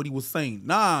translate what he was saying.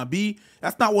 Nah, B,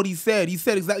 that's not what he said. He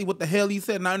said exactly what the hell he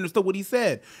said, and I understood what he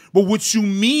said. But what you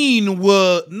mean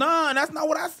was, nah, that's not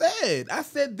what I said. I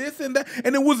said this and that,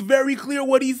 and it was very clear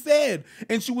what he said.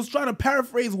 And she was trying to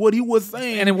paraphrase what he was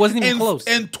saying, and it wasn't even close.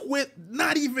 And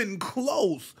not even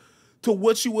close to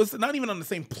what she was, not even on the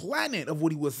same planet of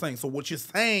what he was saying. So what you're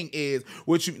saying is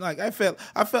what you like. I felt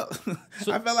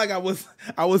like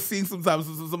I was seeing sometimes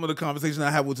some of the conversations I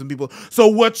have with some people. So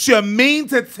what you mean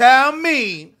to tell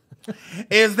me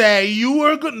is that you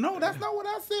were good? No, that's not what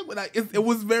I said. But it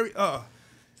was very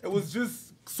it was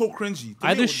just so cringy.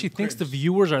 Either she thinks the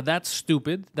viewers are that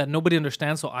stupid that nobody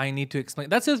understands, so I need to explain.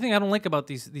 That's the other thing I don't like about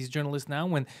these journalists now.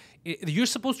 When you're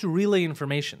supposed to relay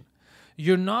information.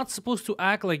 You're not supposed to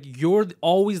act like you're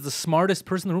always the smartest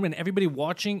person in the room and everybody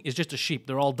watching is just a sheep.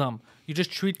 They're all dumb. You just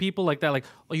treat people like that, like,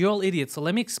 oh, you're all idiots. So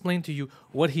let me explain to you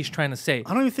what he's trying to say.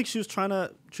 I don't even think she was trying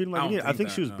to treat him like an idiot. I think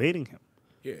she was baiting him.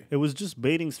 Yeah. It was just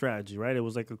baiting strategy, right? It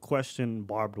was like a question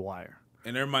barbed wire.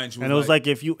 In their mind, it was like,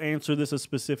 if you answer this a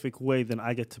specific way, then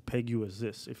I get to peg you as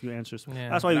this. If you answer,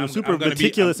 that's why he was super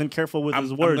meticulous and careful with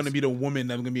his words. I'm going to be the woman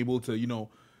that's going to be able to,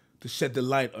 to shed the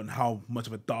light on how much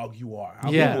of a dog you are.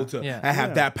 I'll Yeah, be able to. yeah. I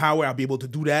have that power. I'll be able to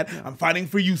do that. I'm fighting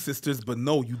for you, sisters. But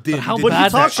no, you did. how you did But he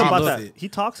bad talks that about shit that. He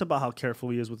talks about how careful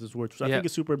he is with his words, which I Yeah. think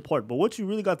is super important. But what you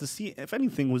really got to see, if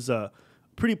anything, was a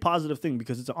pretty positive thing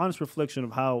because it's an honest reflection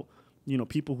of how, you know,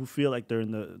 people who feel like they're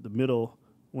in the middle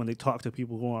when they talk to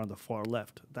people who are on the far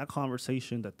left. That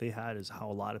conversation that they had is how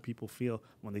a lot of people feel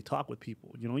when they talk with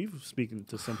people. You know, you've speaking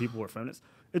to some people who are feminists.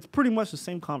 It's pretty much the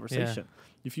same conversation.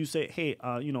 If you say, hey,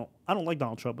 you know, I don't like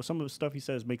Donald Trump, but some of the stuff he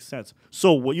says makes sense.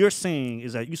 So what you're saying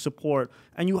is that you support,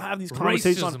 and you have these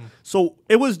conversations. Racism. So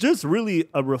it was just really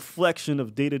a reflection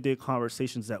of day-to-day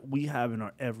conversations that we have in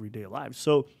our everyday lives.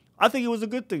 So I think it was a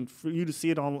good thing for you to see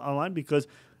it online because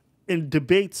in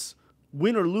debates,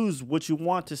 win or lose, what you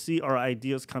want to see are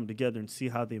ideas come together and see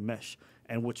how they mesh.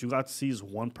 And what you got to see is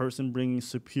one person bringing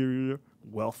superior,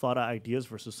 well-thought-out ideas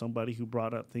versus somebody who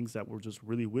brought up things that were just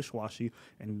really wish-washy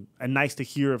and nice to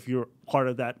hear if you're part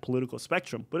of that political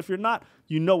spectrum. But if you're not,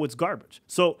 you know it's garbage.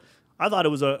 So I thought it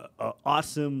was a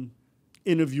awesome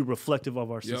interview reflective of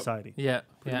our society. Yeah,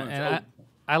 Pretty yeah, much. and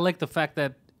I like the fact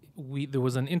that there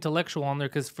was an intellectual on there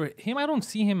because for him, I don't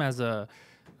see him as a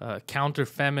counter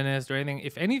feminist or anything.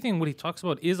 If anything, what he talks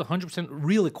about is 100%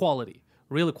 real equality,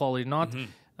 not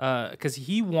because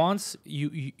he wants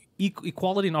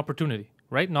equality and opportunity,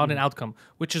 right? Not an outcome,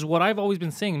 which is what I've always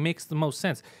been saying makes the most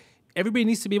sense. Everybody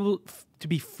needs to be able to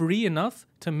be free enough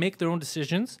to make their own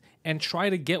decisions and try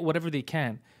to get whatever they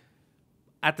can.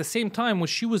 At the same time, what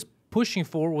she was pushing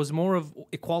for was more of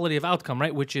equality of outcome,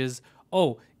 right? Which is,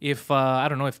 if I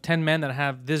don't know, if 10 men that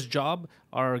have this job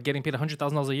are getting paid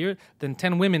 $100,000 a year, then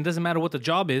 10 women, doesn't matter what the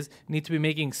job is, need to be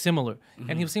making similar.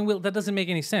 And he was saying, well, that doesn't make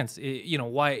any sense.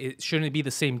 Why shouldn't it be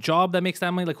the same job that makes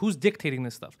that money? Like, who's dictating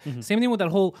this stuff? Same thing with that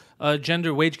whole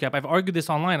gender wage gap. I've argued this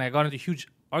online. I got into huge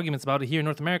arguments about it here in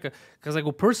North America because I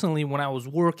go, personally, when I was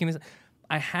working,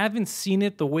 I haven't seen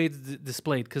it the way it's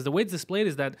displayed. Because the way it's displayed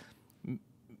is that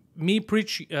me and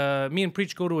Preach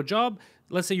go to a job.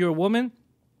 Let's say you're a woman.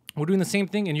 We're doing the same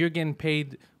thing, and you're getting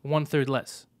paid 1/3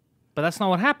 less. But that's not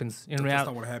what happens in reality. That's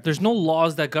not what happens. There's no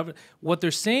laws that govern. What they're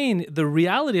saying, the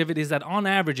reality of it is that on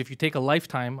average, if you take a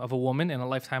lifetime of a woman and a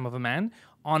lifetime of a man,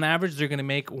 on average, they're going to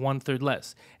make 1/3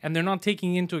 less. And they're not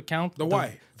taking into account The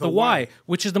why. The why,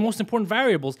 which is the most important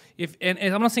variables. And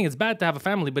I'm not saying it's bad to have a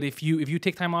family, but if you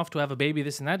take time off to have a baby,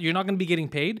 this and that, you're not going to be getting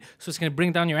paid, so it's going to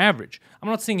bring down your average. I'm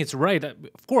not saying it's right.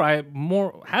 Of course, I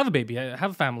have a baby. I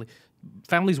have a family.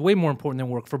 Family's way more important than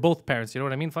work for both parents. You know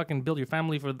what I mean? Fucking build your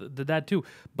family for the dad too.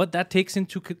 But you have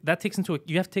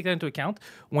to take that into account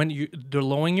when they're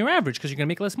lowering your average because you're gonna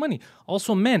make less money.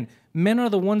 Also, men are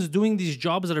the ones doing these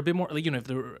jobs that are a bit more, like, if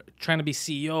they're trying to be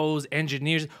CEOs,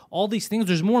 engineers, all these things.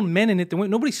 There's more men in it than women.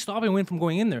 Nobody's stopping women from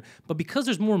going in there. But because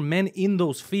there's more men in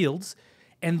those fields,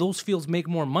 and those fields make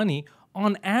more money.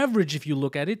 On average, if you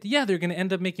look at it, yeah, they're gonna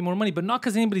end up making more money, but not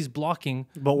because anybody's blocking.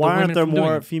 But why aren't there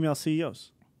more female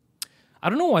CEOs? I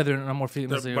don't know why they're not more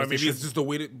females. But maybe it's just the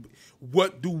way that.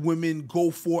 What do women go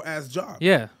for as jobs?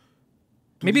 Yeah.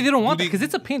 Maybe they don't want that because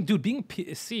it's a pain. Dude, being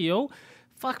a CEO,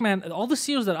 fuck, man. All the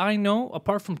CEOs that I know,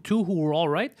 apart from 2 who were all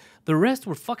right, the rest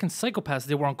were fucking psychopaths.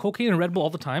 They were on cocaine and Red Bull all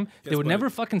the time. They would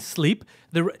never fucking sleep.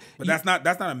 But that's not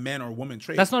a man or woman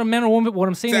trait. That's not a man or woman. What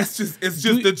I'm saying it's just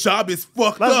the job is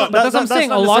fucked up. But that's what I'm saying.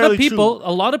 A lot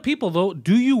of people though,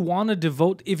 do you want to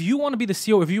devote, if you want to be the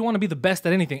CEO, if you want to be the best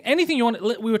at anything you want,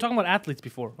 we were talking about athletes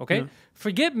before, okay? Yeah.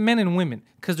 Forget men and women,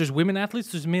 because there's women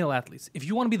athletes, there's male athletes. If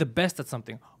you want to be the best at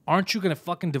something, aren't you going to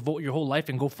fucking devote your whole life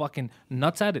and go fucking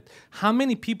nuts at it? How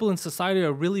many people in society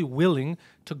are really willing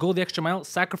to go the extra mile,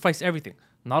 sacrifice everything?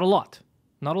 Not a lot.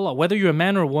 Not a lot. Whether you're a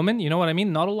man or a woman, you know what I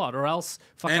mean? Not a lot. Or else,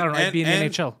 I'd be in the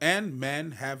NHL. And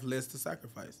men have less to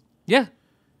sacrifice. Yeah.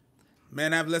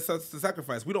 Men have less to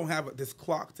sacrifice. We don't have this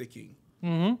clock ticking.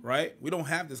 Mm-hmm. Right? We don't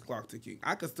have this clock ticking.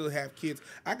 I could still have kids.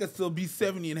 I could still be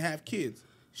 70 and have kids.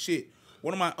 Shit.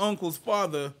 One of my uncle's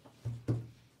father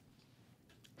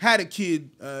had a kid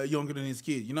younger than his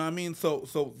kid. You know what I mean?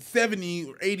 So 70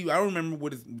 or 80, I don't remember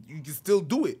what it is. You can still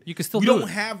do it. You can still do it. We don't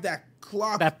have that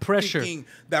clock. That pressure. Ticking,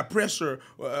 that pressure.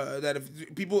 That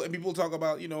if people talk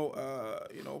about,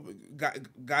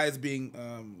 guys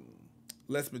being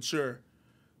less mature.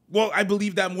 Well, I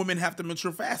believe that women have to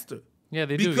mature faster. Yeah,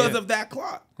 they do. Because of that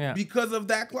clock. Yeah. Because of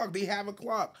that clock. They have a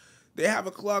clock.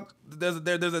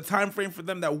 There's a time frame for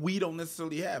them that we don't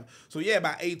necessarily have. So yeah,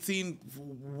 by 18,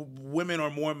 women are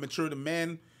more mature than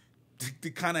men. They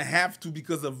kind of have to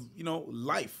because of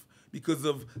life, because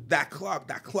of that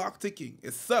clock ticking.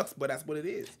 It sucks, but that's what it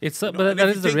is. But that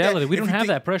is the reality. We don't have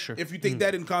that pressure. If you take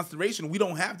that in consideration, we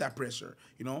don't have that pressure.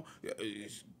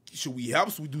 Should we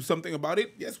help? Should we do something about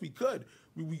it? Yes, we could.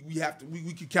 we have to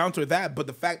we could counter that. But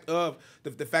the fact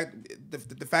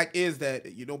is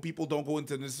that, you know, people don't go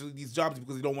into these jobs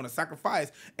because they don't want to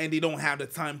sacrifice and they don't have the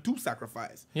time to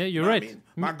sacrifice. Yeah, you're right. I mean?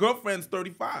 My girlfriend's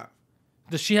 35.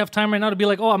 Does she have time right now to be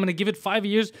like, oh, I'm gonna give it 5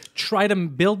 years, try to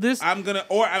build this? Am I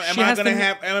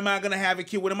gonna have a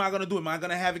kid? What am I gonna do? Am I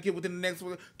gonna have a kid within the next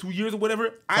 2 years or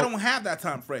whatever? I don't have that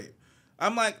time frame.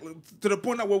 I'm like, to the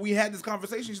point where we had this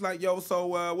conversation. She's like, yo,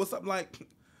 so what's up? Like,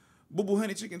 boo boo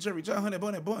honey chicken cherry chow honey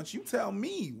bunny bunch. You tell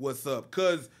me what's up,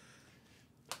 cause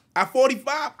at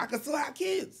 45 I can still have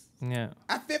kids. Yeah.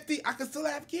 At 50 I can still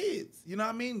have kids. You know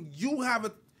what I mean? You have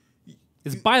a.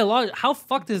 It's biological. How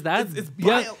fucked is that?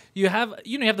 You have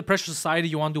the pressure of society.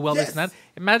 You want to do well, this and that.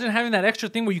 Imagine having that extra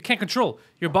thing where you can't control.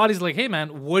 Your body's like, hey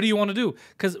man, what do you want to do?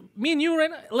 Because me and you right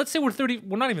now, let's say we're 30.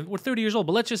 We're 30 years old,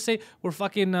 but let's just say we're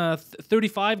fucking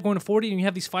 35 going to 40, and you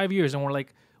have these 5 years, and we're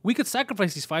like, we could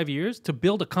sacrifice these 5 years to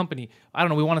build a company. I don't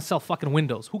know. We want to sell fucking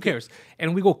windows. Who cares?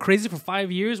 And we go crazy for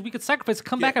 5 years. We could sacrifice,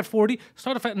 come back at 40,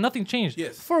 start a family. Nothing changed.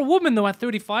 Yes. For a woman though, at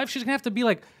 35, she's gonna have to be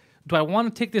like, do I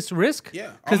want to take this risk?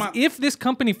 Yeah. Because if this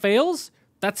company fails,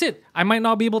 that's it. I might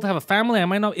not be able to have a family. I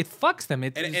might not. It fucks them.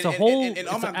 It's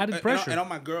an added pressure. And all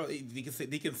my girls,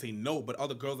 they can say no, but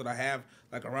other girls that I have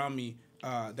like around me,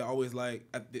 they're always like,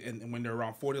 and when they're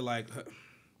around 40, like,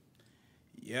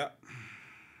 yep.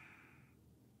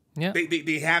 Yeah.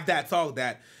 They have that talk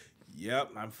that,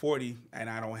 yep, I'm 40 and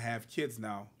I don't have kids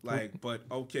now. Like, but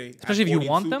okay. Especially if you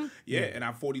want them. Yeah, and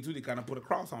I'm 42. They kind of put a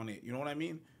cross on it. You know what I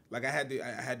mean? Like I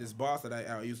had this boss that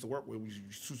I used to work with. We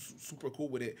was super cool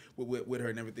with it, with her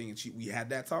and everything. And we had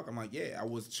that talk. I'm like, yeah, I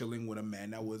was chilling with a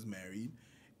man that was married,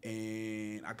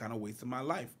 and I kind of wasted my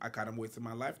life.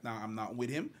 Now I'm not with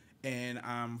him, and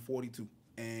I'm 42.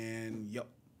 And yep,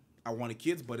 I wanted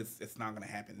kids, but it's not gonna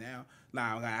happen now.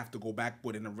 Now I'm gonna have to go back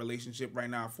within a relationship right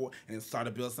now and start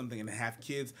to build something and have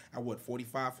kids at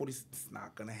 45, 40. It's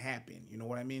not gonna happen. You know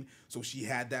what I mean? So she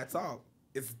had that talk.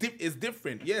 It's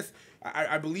different. Yes,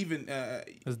 I believe in.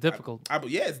 It's difficult.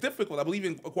 Yeah, it's difficult. I believe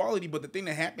in equality, but the thing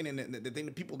that happened and the thing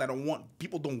that people don't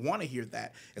want to hear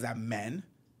that is that men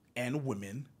and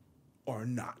women are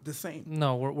not the same.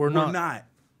 No, we're not.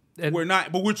 We're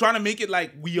not. But we're trying to make it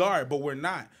like we are, but we're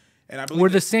not. And I believe we're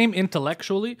the same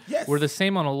intellectually. Yes, we're the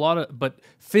same on a lot of, but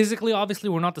physically, obviously,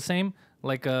 we're not the same.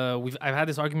 Like I've had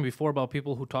this argument before about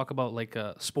people who talk about like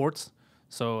sports.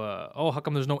 So, how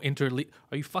come there's no interleague?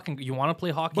 Are you want to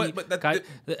play hockey?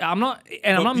 But I'm not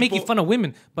making fun of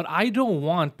women, but I don't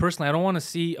want to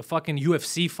see a fucking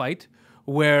UFC fight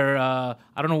where, I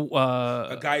don't know,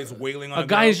 a guy is wailing on a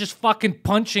guy is just fucking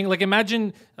punching. Like,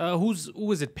 imagine, who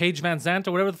is it, Paige Van Zandt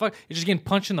or whatever the fuck? He's just getting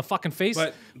punched in the fucking face.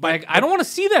 But I don't want to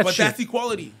see that shit. But that's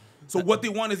equality. So what they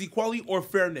want is equality or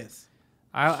fairness.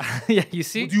 Yeah, you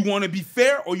see? Do you want to be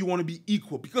fair or you want to be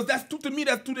equal? Because to me,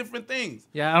 that's two different things.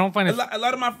 Yeah, I don't find it. A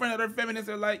lot of my friends that are feminists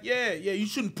are like, yeah, you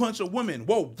shouldn't punch a woman.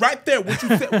 Whoa, right there, what you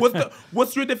said.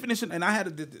 What's your definition? And I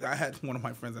had one of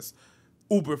my friends that's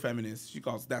uber feminist.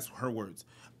 That's her words.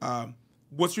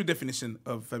 What's your definition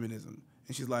of feminism?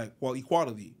 And she's like, well,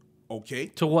 equality. Okay.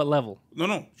 To what level?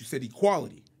 No. You said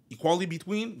equality. Equality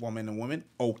between woman and woman.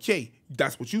 Okay,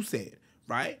 that's what you said,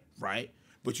 right? Right.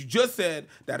 But you just said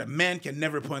that a man can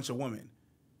never punch a woman.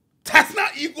 That's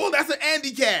not equal. That's an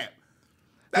handicap.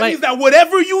 That means that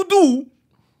whatever you do,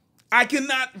 I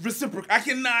cannot reciprocate.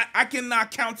 I cannot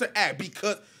counteract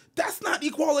because that's not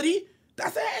equality.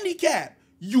 That's a handicap.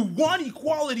 You want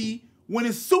equality when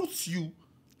it suits you.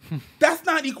 That's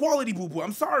not equality, boo-boo.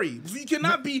 I'm sorry. You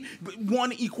cannot be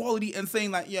wanting equality and saying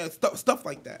like, yeah, stuff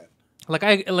like that.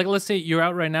 Like let's say you're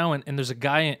out right now and there's a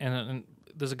guy and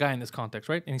there's a guy in this context,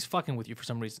 right? And he's fucking with you for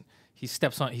some reason. He's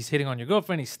hitting on your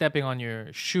girlfriend, he's stepping on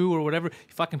your shoe or whatever.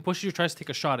 He fucking pushes you, tries to take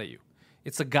a shot at you.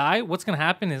 It's a guy. What's going to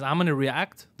happen is I'm going to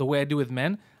react the way I do with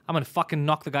men. I'm going to fucking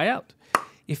knock the guy out.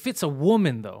 If it's a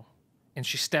woman, though, and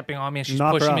she's stepping on me and she's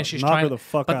pushing me and she's trying her the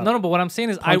fuck out. No, but what I'm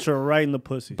saying is punch her right in the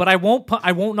pussy. But I won't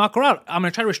knock her out. I'm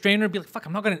going to try to restrain her and be like, fuck,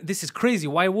 I'm not going to, this is crazy.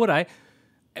 Why would I?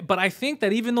 But I think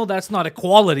that even though that's not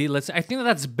equality, I think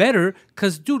that's better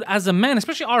because, dude, as a man,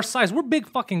 especially our size, we're big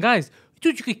fucking guys.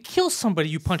 Dude, you could kill somebody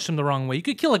you punched him the wrong way. You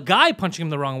could kill a guy punching him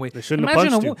the wrong way. They shouldn't have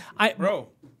punched you. Bro,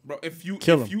 if you,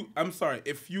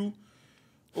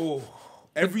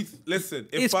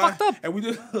 it's fucked up. And we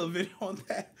did a little video on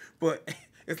that, but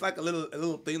it's like a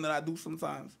little thing that I do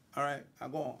sometimes. All right,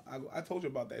 I told you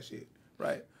about that shit,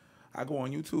 right? I go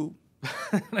on YouTube.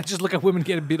 And I just look at women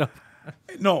getting beat up.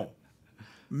 No.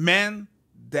 Men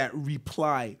that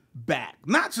reply back,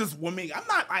 not just women.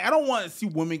 I don't want to see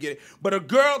women get it, but a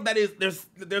girl that is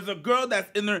there's a girl that's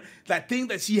in there that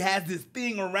thinks that she has this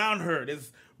thing around her,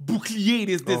 this bouclier,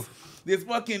 this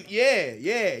fucking,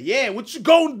 yeah. What you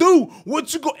gonna do?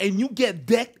 And you get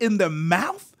decked in the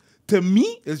mouth? To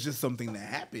me, it's just something that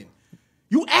happened.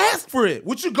 You asked for it.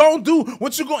 What you gonna do?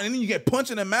 And then you get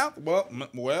punched in the mouth?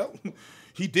 Well,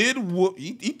 he did.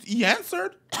 He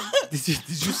answered. Did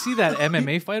you see that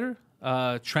MMA fighter?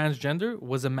 Transgender,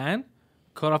 was a man,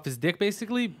 cut off his dick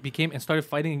basically, and started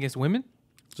fighting against women.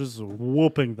 Just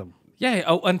whooping them.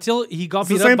 Yeah, until he got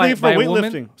beat up by a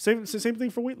woman. Same thing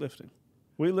for weightlifting.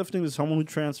 Weightlifting is someone who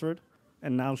transferred,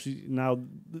 and now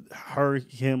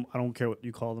him, I don't care what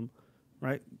you call them,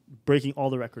 right? Breaking all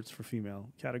the records for female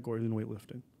categories in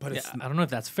weightlifting. But I don't know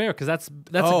if that's fair, because that's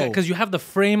because you have the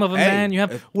frame of a man.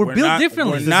 We're built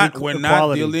differently. We're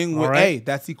not dealing with. Right? Hey,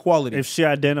 that's equality. If she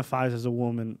identifies as a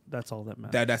woman, that's all that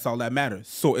matters. That's all that matters.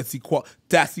 So it's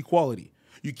that's equality.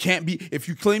 You can't be, if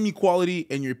you claim equality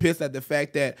and you're pissed at the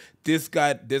fact that this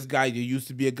guy you used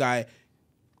to be a guy.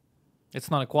 It's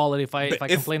not equality if I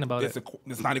complain about it.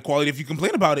 It's not equality if you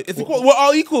complain about it. It's equal. We're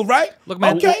all equal, right? Look,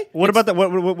 man. Okay. What about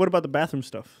the bathroom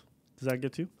stuff? Does that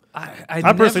get to you?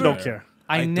 I personally don't care.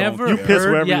 I never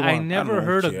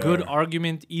heard a good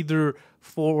argument either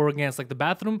for or against. Like the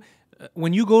bathroom,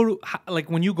 when you go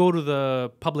to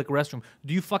the public restroom,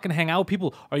 do you fucking hang out with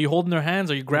people? Are you holding their hands?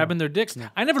 Are you grabbing their dicks? No.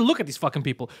 I never look at these fucking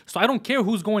people, so I don't care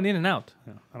who's going in and out.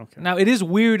 Yeah, I don't care. Now it is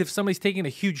weird if somebody's taking a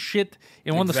huge shit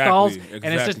in one of the stalls and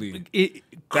it's just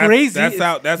crazy.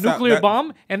 That's nuclear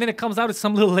bomb, and then it comes out as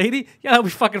some little lady. Yeah, that'll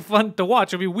be fucking fun to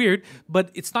watch. It'll be weird,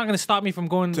 but it's not going to stop me from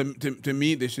going. To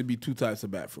me, there should be two types of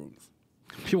bathrooms.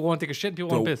 People want to take a shit, people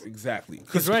want to piss. Exactly.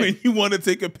 Because when you want to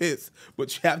take a piss,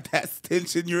 but you have that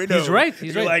stench in your nose. He's right.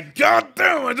 You're like, God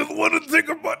damn, I just want to take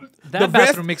a butt. That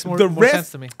bathroom makes more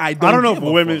sense to me. I don't know if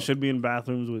women should be in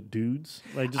bathrooms with dudes.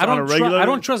 Like just on a regular. I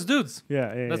don't trust dudes.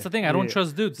 Yeah. That's the thing. I don't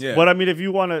trust dudes. Yeah. But I mean, if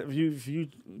you want to, if you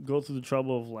go through the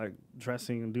trouble of like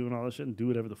dressing and doing all that shit and do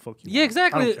whatever the fuck you want. Yeah,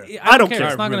 exactly. I don't care.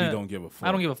 It's not really gonna, don't give a fuck.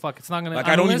 I don't give a fuck. It's not gonna. Like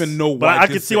I don't even know why. But I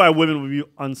can see why women would be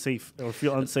unsafe or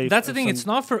feel unsafe. That's the thing. It's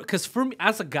not because for me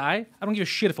as a guy, I don't give a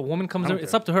shit if a woman comes there.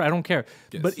 It's up to her. I don't care.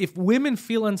 Yes. But if women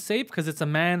feel unsafe because it's a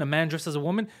man dressed as a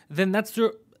woman, then that's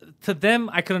their. To them,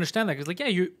 I could understand that because like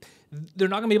they're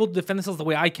not gonna be able to defend themselves the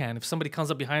way I can. If somebody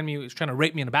comes up behind me is trying to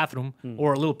rape me in a bathroom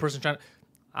or a little person trying to,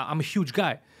 I'm a huge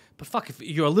guy. But fuck, if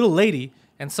you're a little lady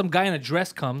and some guy in a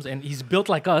dress comes and he's built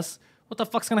like us, what the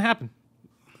fuck's gonna happen?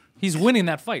 He's winning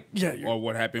that fight. Yeah. Or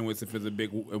what happened was if it's a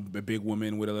big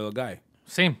woman with a little guy.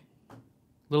 Same.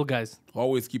 Little guys.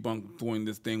 Always keep on doing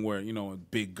this thing where, a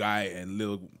big guy and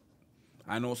little.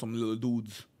 I know some little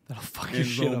dudes. That'll fuck your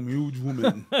shit up. Huge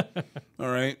women. All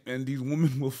right? And these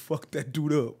women will fuck that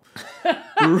dude up.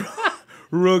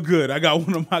 Real good. I got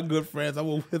one of my good friends. I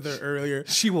was with her earlier.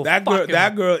 She will. That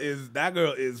girl is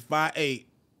 5'8".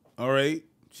 All right.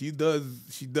 She does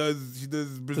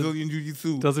Brazilian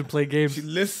jiu-jitsu. Doesn't play games.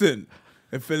 Listen.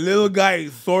 If a little guy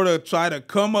sort of try to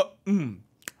come up,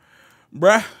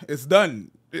 bruh, it's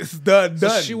done. It's done. So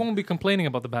she won't be complaining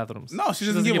about the bathrooms. No, she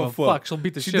doesn't give a fuck. She'll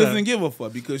beat the shit. She doesn't give a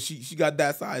fuck because she got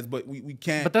that size, but we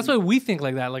can't. But that's why we think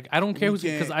like that. Like I don't care who's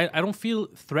because I don't feel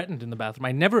threatened in the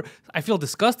bathroom. I feel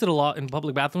disgusted a lot in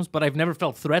public bathrooms, but I've never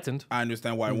felt threatened. I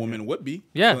understand why a woman would be.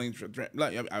 Yeah.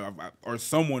 Or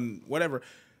someone, whatever.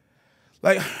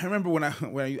 Like I remember when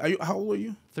how old are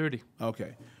you? 30.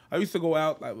 Okay. I used to go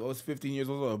out. I was 15 years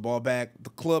old. A ball back. The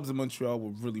clubs in Montreal were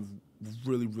really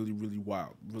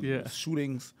wild.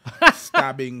 Shootings,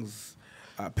 stabbings,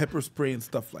 pepper spray and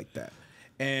stuff like that.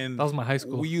 And that was my high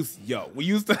school. We used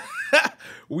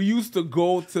to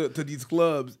go to these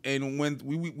clubs, and when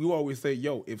we always say,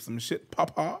 yo, if some shit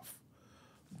pop off,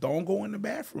 don't go in the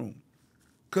bathroom,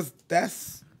 cause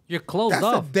you're closed off.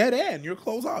 That's a dead end. You're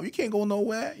closed off. You can't go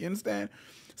nowhere. You understand?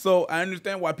 So I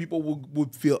understand why people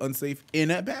would feel unsafe in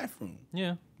a bathroom.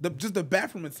 Yeah. Just the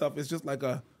bathroom itself is just like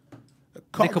a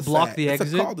they could block the exit.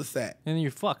 It's a cul-de-sac. And then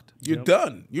you're fucked. You're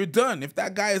done. You're done. If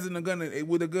that guy is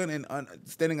with a gun and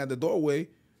standing at the doorway,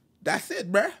 that's it,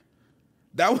 bruh.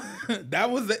 That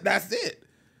was it. That's it.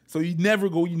 So you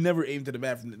never aim to the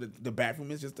bathroom. The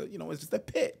bathroom is just it's just a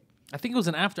pit. I think it was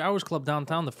an after-hours club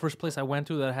downtown, the first place I went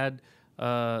to that had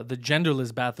the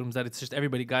genderless bathrooms, that it's just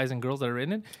everybody, guys and girls that are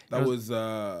in it. That was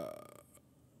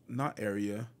not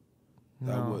area.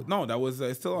 That was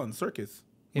still on Circus.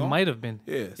 It might have been.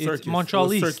 Yeah, Circus. It's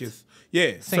Montreal East. Circus.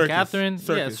 Yeah, St. Catherine.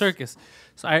 Yeah, Circus.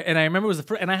 So I remember it was the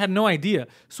first, and I had no idea.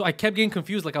 So I kept getting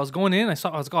confused. Like I was going in, I was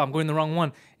like, oh, I'm going the wrong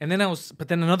one. And then but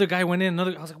then another guy went in. I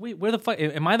was like, wait, where the fuck?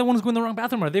 Am I the one who's going the wrong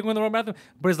bathroom? Or are they going the wrong bathroom?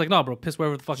 But he's like, no, bro, piss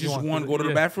wherever the fuck you want. You just want to go to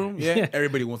the bathroom? Yeah.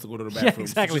 Everybody wants to go to the bathroom. Yeah,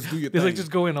 exactly. So just do your thing. He's like,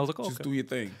 just go in. I was like, oh, just do your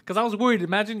thing. Because I was worried.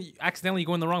 Imagine you accidentally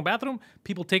go in the wrong bathroom.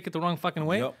 People take it the wrong fucking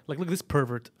way. Yep. Like, look at this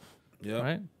pervert. Yeah.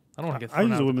 Right? I don't want to get I thrown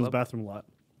use out the of women's club. bathroom a lot.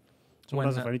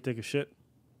 Sometimes if When, I need to take a shit.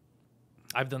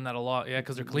 I've done that a lot. Yeah,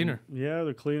 because they're cleaner. Yeah,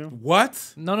 they're cleaner.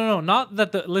 What? No. Not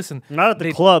that the listen. Not at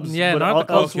the clubs. Yeah, but not at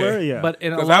the clubs. elsewhere. Okay. Yeah. But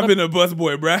in a Because lot I've of, been a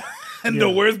busboy, bruh. And Yeah. the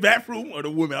worst bathroom or the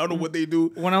women. I don't know what they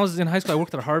do. when I was in high school, I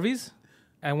worked at Harvey's.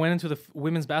 I went into the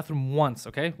women's bathroom once.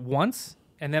 Okay, once.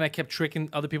 And then I kept tricking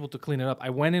other people to clean it up. I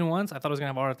went in once. I thought I was gonna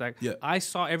have a heart attack. Yeah. I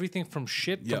saw everything from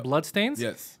shit Yeah. to blood stains.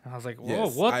 Yes. And I was like, whoa,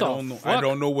 Yes. what I the don't know. fuck? I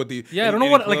don't know what the. Yeah, I don't know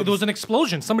what. Like there was an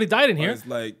explosion. Somebody died in here. It's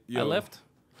like, yo, I left.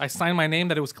 I signed my name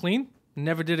that it was clean.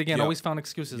 Never did again. Yeah. Always found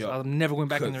excuses. Yeah. I'm never going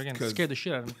back in there again. 'Cause- Scared the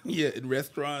shit out of me. Yeah, in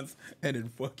restaurants and in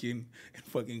fucking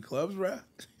clubs, bruh.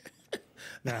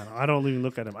 Nah, I don't even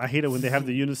look at them. I hate it when they have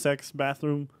the unisex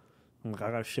bathroom. I'm like,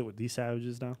 I gotta shit with these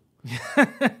savages now. You know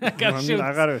what I mean?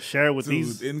 I gotta share with Dude,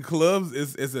 these. in clubs,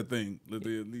 it's a thing.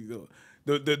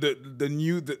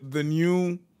 The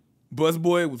new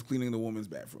busboy was cleaning the woman's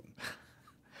bathroom.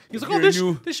 He's like, You're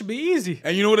oh, new. this should be easy.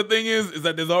 And you know what the thing is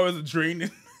that there's always a drain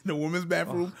in the women's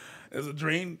bathroom. There's a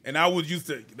drain, and I used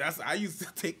to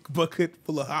take a bucket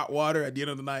full of hot water at the end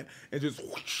of the night and just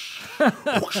whoosh,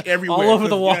 whoosh everywhere, All over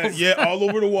the 'Cause, walls. Yeah, all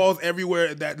over the walls,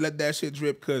 everywhere. Let that shit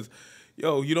drip, cause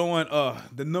yo, you don't want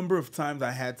the number of times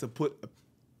I had to put a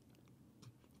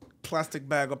plastic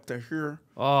bag up to here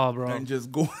Oh, bro. and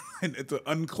just go and to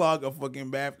unclog a fucking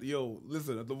bath. Yo,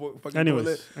 listen, the fucking Anyways.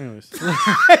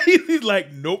 toilet. He's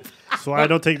like, nope. So I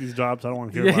don't take these jobs. I don't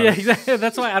want to hear Yeah, about yeah, it. exactly.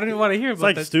 That's why I don't even want to hear It's about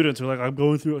like that. students who are like, I'm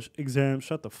going through an exam.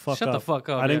 Shut the fuck up. Shut the fuck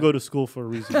up, I didn't yeah. go to school for a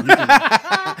reason. You can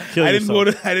kill I didn't yourself. go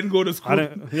to school I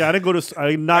didn't go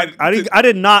to. I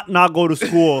did not go to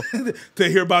school to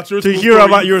hear about your to school hear story.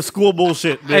 about your school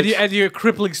bullshit. Bitch. And your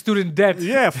crippling student debt.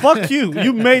 Yeah, fuck you.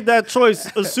 You made that choice.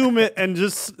 Assume it and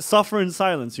just suffer in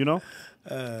silence. You know.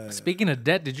 Speaking of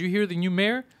debt, did you hear the new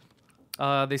mayor?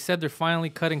 They said they're finally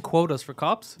cutting quotas for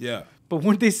cops. Yeah. But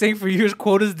weren't they saying for years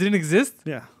quotas didn't exist?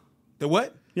 Yeah. The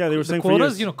what? Yeah, they were The saying for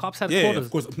quotas, years. you know, cops had Yeah, quotas.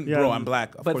 of course. Yeah. Bro, I'm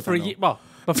black. Of But course for I know.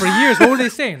 but for years, what were they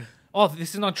saying? Oh,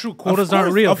 this is not true. Quotas aren't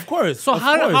course, real. of course, So of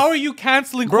how course. are you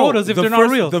canceling Bro, quotas if the they're not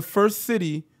first- real? The first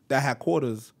city that had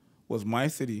quotas was my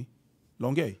city,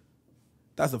 Longueuil.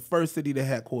 That's the first city that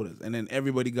had quotas, and then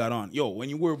everybody got on. Yo, when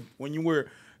you were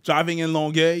driving in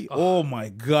Longueuil, oh my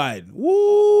God,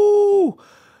 woo!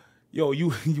 Yo,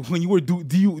 when you were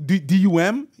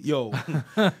DUM, yo,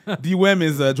 DUM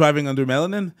is driving under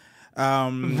melanin.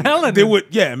 Melanin? They would,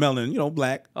 yeah, melanin. You know,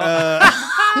 black.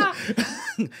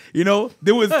 You know,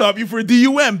 they would stop you for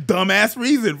DUM, dumbass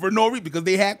reason, for no reason, because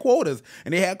they had quotas,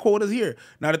 and they had quotas here.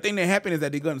 Now the thing that happened is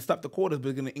that they're gonna stop the quotas, but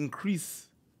they're gonna increase.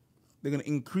 They're gonna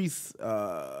increase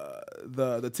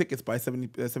the tickets by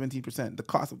 17%, the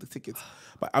cost of the tickets.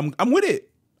 But I'm with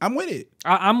it. I'm with it.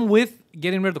 I'm with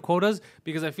getting rid of the quotas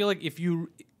because I feel like if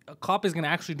a cop is going to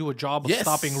actually do a job of Yes.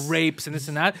 stopping rapes and this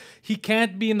and that, he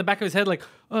can't be in the back of his head like,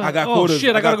 I got oh quotas.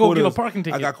 shit, I got to go quotas. give a parking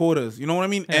ticket. I got quotas. You know what I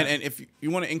mean? Yeah. And if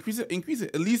you want to increase it, increase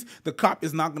it. At least the cop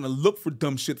is not gonna look for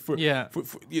dumb shit for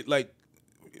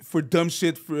dumb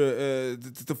shit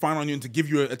to find on you and to give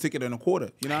you a ticket and a quarter.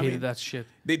 You know what I hated mean? that shit.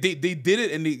 They did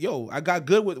it, and I got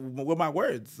good with my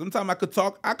words. Sometimes I could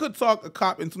talk a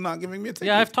cop into not giving me a ticket.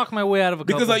 Yeah, I've talked my way out of a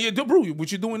couple. Because bro, what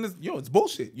you're doing is it's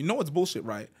bullshit. You know it's bullshit,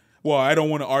 right? Well, I don't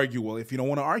want to argue. Well, if you don't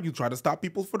want to argue, try to stop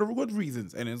people for the good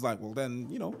reasons. And it's like, well, then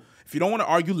if you don't want to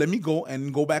argue, let me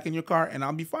go back in your car, and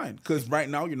I'll be fine. Because right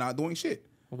now you're not doing shit.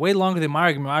 Way longer than my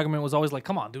argument. My argument was always like,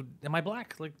 come on, dude, am I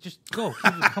black? Like, just go.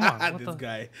 Come on. What This the-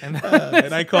 guy, And-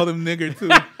 and I called him nigger too.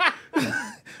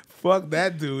 Fuck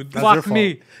that dude. That's Fuck your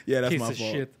me. fault. Yeah, that's Piece my of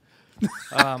fault. shit.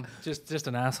 Just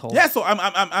an asshole. Yeah, so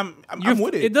I'm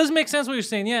with it. It does make sense what you're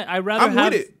saying. Yeah, I'd rather I'm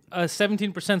have with it. a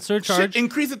 17% surcharge Shit,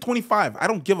 increase it 25. I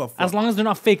don't give a fuck. as long as they're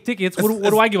not fake tickets. What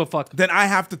do I give a fuck? Then I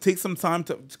have to take some time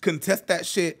to contest that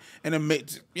shit and then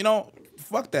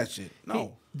fuck that shit.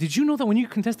 No. Did you know that when you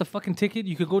contest a fucking ticket,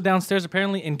 you could go downstairs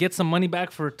apparently and get some money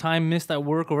back for time missed at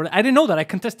work or whatever? I didn't know that. I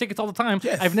contest tickets all the time.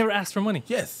 Yes. I've never asked for money.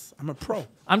 Yes, I'm a pro.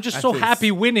 I'm just at so this. happy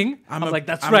winning. I'm like,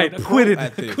 that's I'm right. a pro Acquitted.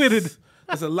 at this. Acquitted.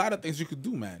 There's a lot of things you could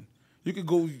do, man. You could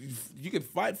go. You could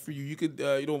fight for you. You could.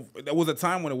 There was a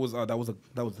time when it was. That was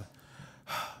the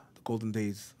golden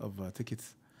days of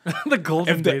tickets. The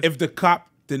golden days. If the cop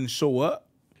didn't show up,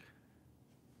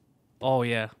 Oh,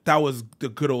 yeah. that was the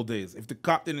good old days. If the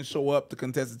cop didn't show up to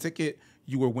contest the ticket,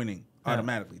 you were winning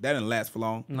automatically. That didn't last for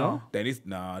long. No? It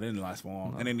didn't last for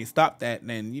long. No. And then they stopped that, and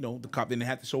then the cop didn't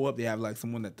have to show up. They have like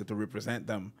someone to represent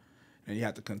them, and you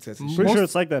have to contest. And shit. Pretty sure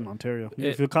it's like that in Ontario.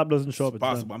 If the cop doesn't show up, it's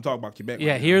Possible. done. I'm talking about Quebec.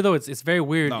 Yeah, right here, now. though, it's very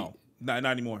weird. No, not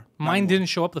anymore. Mine didn't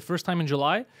show up the first time in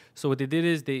July. So what they did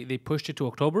is they pushed it to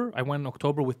October. I went in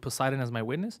October with Poseidon as my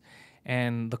witness.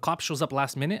 And the cop shows up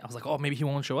last minute. I was like, oh, maybe he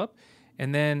won't show up.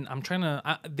 And then I'm trying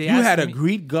to. They You had asked a me,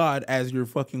 Greek god as your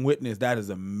fucking witness. That is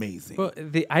amazing. But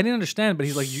I didn't understand. But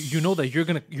he's like, you know that you're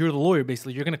the lawyer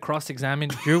basically. You're gonna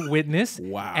cross-examine your witness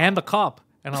Wow. and the cop.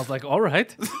 And I was like, all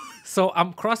right. So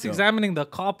I'm cross-examining the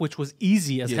cop, which was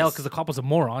easy as hell because the cop was a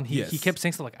moron. He kept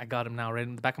saying stuff like, I got him now, right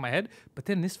in the back of my head. But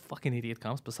then this fucking idiot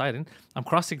comes, Poseidon. I'm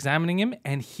cross-examining him,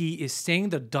 and he is saying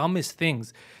the dumbest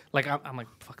things. Like, I'm like,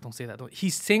 fuck, don't say that.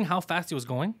 He's saying how fast he was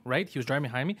going, right? He was driving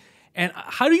behind me. And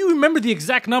how do you remember the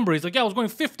exact number? He's like, yeah, I was going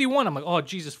 51. I'm like, oh,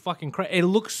 Jesus fucking Christ. It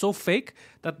looks so fake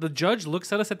that the judge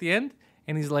looks at us at the end,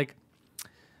 and he's like,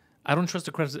 I don't trust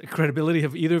the credibility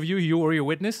of either of you or your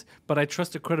witness, but I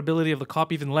trust the credibility of the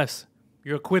cop even less.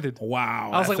 You're acquitted. Wow,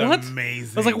 I was like, what?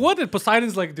 Amazing. I was like, what? And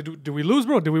Poseidon's like, did we lose,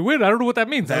 bro? Did we win? I don't know what that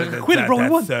means. I was like, acquitted, bro. We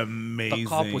won. That's amazing. The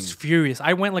cop was furious.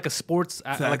 I went like a sports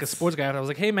guy. I was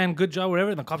like, hey man, good job, whatever.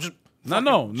 And the cop just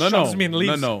shoves me and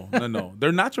leaves. No.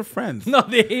 They're not your friends. No,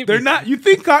 they hate They're me. not. You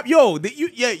think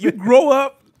you grow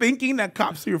up thinking that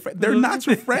cops are your friends. They're not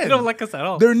your friends. They don't like us at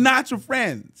all. They're not your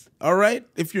friends. All right.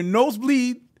 If your nose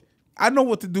bleed, I know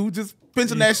what to do. Just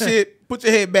pinch on that shit. Put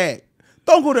your head back.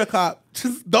 Don't go to a cop.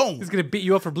 Just don't. He's gonna beat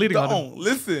you up for bleeding on him. Don't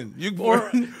listen. Or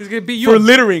he's gonna beat you for up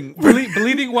littering.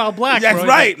 bleeding while black. That's bro.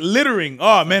 right. Littering.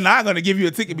 Oh man, I'm gonna give you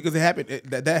a ticket because it happened.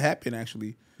 That happened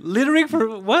actually. Littering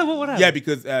for what? What happened? Yeah,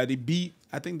 because they beat.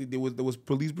 I think there was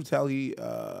police brutality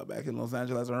back in Los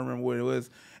Angeles. I don't remember what it was,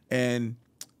 and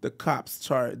the cops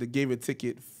they gave a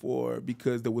ticket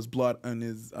because there was blood on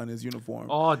his uniform.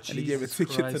 Oh, Jesus! And they gave a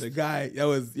ticket Christ. to the guy. That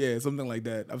was something like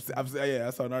that.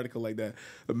 I saw an article like that.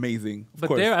 Amazing.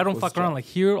 But there, I don't fuck around. Like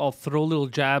here, I'll throw little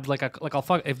jabs. Like I'll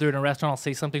fuck if they're in a restaurant. I'll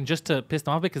say something just to piss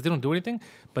them off because they don't do anything.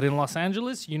 But in Los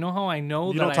Angeles, you know how I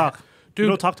know You that don't talk. Dude, you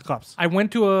don't talk to cops. I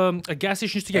went to a gas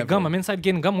station just to get gum. I'm inside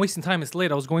getting gum, wasting time. It's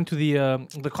late. I was going to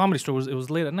the comedy store. It was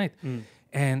late at night.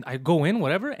 And I go in,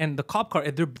 whatever, and the cop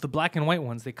car, they're the black and white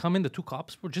ones. They come in, the two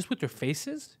cops were just with their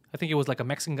faces. I think it was like a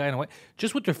Mexican guy and a white.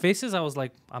 Just with their faces, I was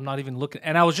like, I'm not even looking.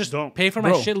 And I was just paying for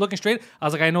my shit, looking straight. I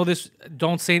was like, I know this,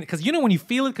 don't say it. Because you know when you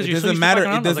feel it, because you're so used to fucking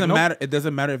around, It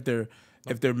doesn't matter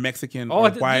if they're Mexican or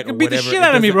white or beat whatever. The shit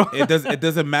out of me, bro. It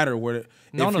doesn't matter where.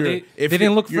 They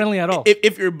didn't look friendly at all.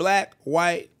 If you're black,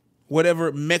 white,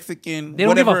 whatever, Mexican, they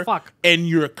don't give a fuck. And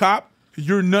you're a cop,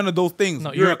 you're none of those things.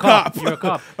 No, you're a cop. You're a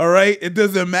cop. All right? It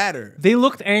doesn't matter. They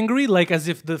looked angry, like as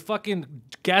if the fucking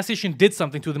gas station did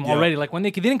something to them already. Like when they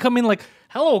didn't come in like,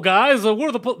 hello guys,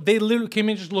 we're they literally came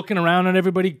in just looking around at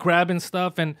everybody, grabbing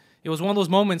stuff. And it was one of those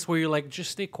moments where you're like,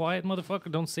 just stay quiet, motherfucker.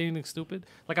 Don't say anything stupid.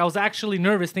 Like I was actually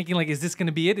nervous thinking like, is this going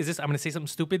to be it? I'm going to say something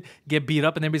stupid, get beat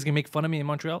up, and everybody's going to make fun of me in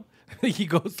Montreal? He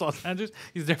goes to Los Angeles.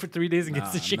 He's there for 3 days and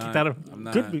gets the shit kicked out of him.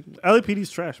 Could be.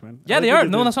 LAPD's trash, man. Yeah, they are.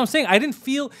 No, that's what I'm saying. I didn't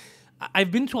feel...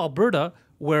 I've been to Alberta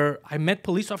where I met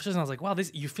police officers and I was like, wow,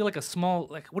 you feel like a small,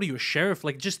 like, what are you, a sheriff?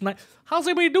 Like, just not, how's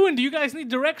everybody doing? Do you guys need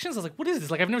directions? I was like, what is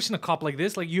this? Like, I've never seen a cop like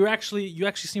this. Like, you actually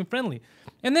seem friendly.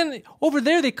 And then over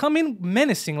there, they come in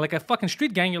menacing, like a fucking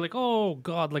street gang. You're like, oh,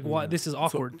 God, like, what? This is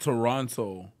awkward.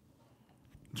 Toronto,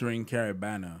 during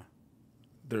Caribana,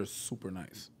 they're super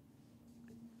nice.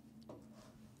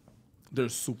 They're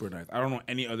super nice. I don't know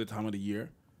any other time of the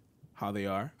year how they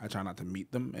are. I try not to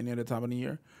meet them any other time of the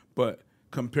year. But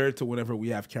compared to whenever we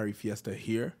have Cari Fiesta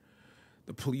here,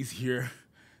 the police here,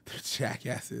 they're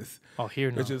jackasses. Oh, here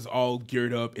no. They're just all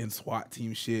geared up in SWAT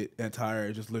team shit and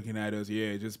tired, just looking at us.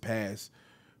 Yeah, just pass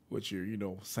what you're,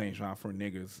 saying for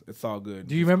niggas. It's all good.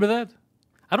 Do you remember that?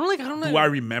 I don't know. Do I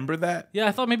remember that? Yeah,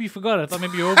 I thought maybe you forgot it. I thought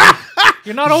maybe you're over it.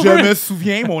 You're not over Je me it.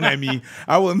 souviens, mon ami.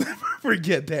 I will never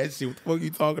forget that shit. What the fuck are you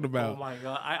talking about? Oh my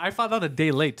God. I found out a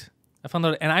day late. I found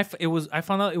out, and I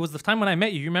found out it was the time when I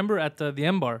met you. You remember at the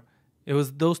M Bar? It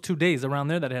was those 2 days around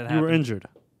there that it had happened. You were injured.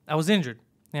 I was injured.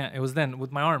 Yeah, it was then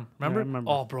with my arm. Remember? Yeah, I remember.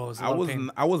 Oh, bro, it was a lot of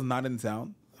pain. I was not in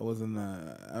town. I was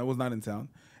not in town.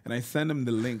 And I send him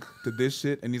the link to this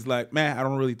shit, and he's like, man, I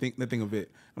don't really think nothing of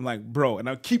it. I'm like, bro, and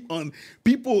I keep on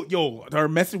people, our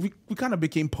message, we kind of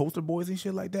became poster boys and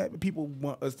shit like that. But people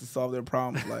want us to solve their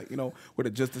problems, like, with a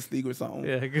Justice League or something.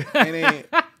 Yeah. And then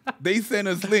they send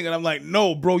us link, and I'm like,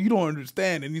 no, bro, you don't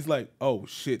understand. And he's like, oh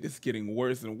shit, it's getting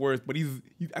worse and worse. But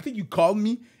I think you called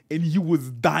me, and you was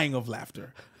dying of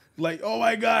laughter. Like, oh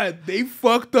my God, they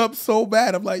fucked up so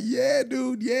bad. I'm like, yeah,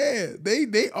 dude, yeah.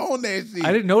 They own that shit.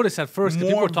 I didn't notice at first because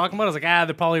people were talking about it. I was like,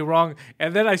 they're probably wrong.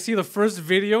 And then I see the first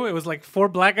video. It was like 4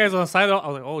 black guys on the side. I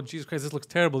was like, oh, Jesus Christ, this looks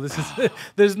terrible. This is,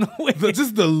 there's no way.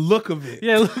 Just the look of it.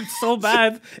 Yeah, it looked so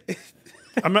bad.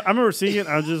 I remember seeing it.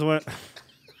 I just went.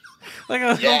 Like,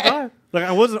 oh God. Like,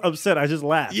 I wasn't upset. I just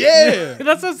laughed. Yeah.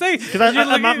 That's what I'm saying. Because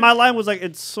my line was like,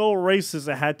 it's so racist,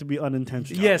 it had to be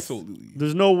unintentional. Yes. Absolutely.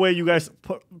 There's no way you guys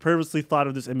purposely thought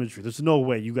of this imagery. There's no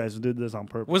way you guys did this on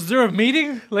purpose. Was there a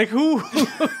meeting? Like, who?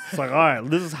 It's like, all right,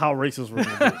 this is how racist we're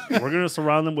going to do. We're going to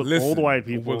surround them with old white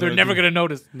people. They're never going to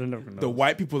notice. They're never going to The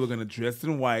white people are going to dress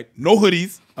in white. No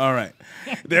hoodies. All right.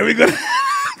 There we go.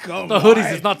 The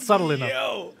hoodies is not subtle enough.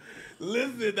 Yo.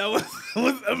 Listen, that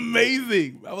was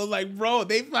amazing. I was like, bro,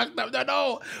 they fucked up.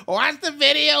 No. Watch the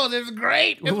videos. It's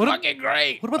great. It's fucking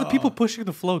great. What about the people pushing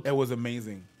the float? It was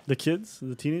amazing. The kids?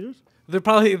 The teenagers? They're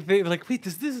like, wait,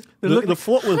 does this... The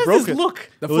float was how broken. does this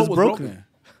look? The float was broken.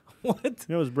 What?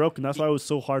 Yeah, it was broken. That's why it was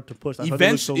so hard to push.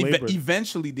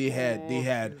 Eventually, they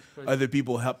had other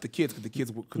people help the kids because the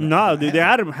kids couldn't. No, they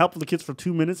had them help the kids for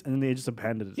 2 minutes and then they just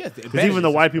abandoned it. Yes, because even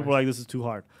the white people were like, "This is too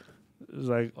hard." It was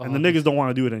like, and the niggas don't want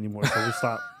to do it anymore, so we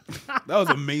stopped. That was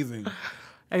amazing.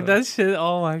 Like that shit.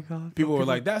 Oh my God. People were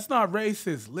like, "That's not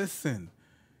racist." Listen,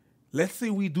 let's say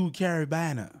we do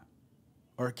Caribana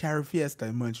or Carifiesta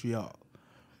in Montreal.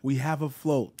 We have a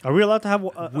float. Are we allowed to have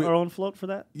our own float for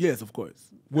that? Yes, of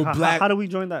course. We're black. How do we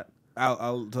join that?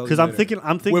 I'll tell you. Because I'm thinking.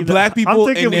 We're black people.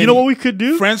 I'm thinking, you know what we could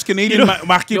do? French Canadian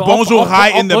marqué bonjour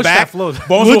hi in the back. Bonjour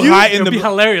hi in the back. It'll be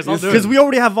hilarious. Because we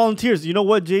already have volunteers. You know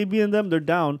what? JB and them, they're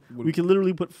down. We can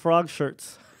literally put frog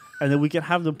shirts, and then we can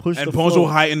have them push and the bonjour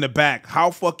float. hi in the back.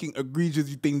 How fucking egregious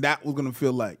you think that was gonna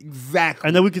feel like? Exactly.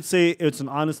 And then we could say it's an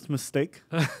honest mistake.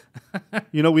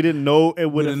 You know, we didn't know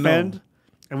it would offend.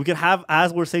 And we could have,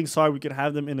 as we're saying sorry, we could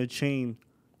have them in a chain.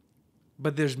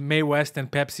 But there's Mae West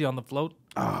and Pepsi on the float.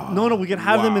 No, we can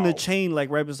have them in a chain, like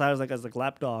right beside us, like as like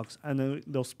lap dogs, and then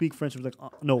they'll speak French. Like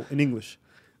no, in English,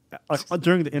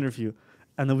 during the interview,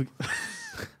 and then we.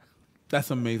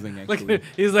 That's amazing. Actually, Like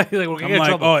he's like we're gonna get in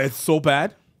trouble. Oh, it's so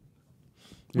bad.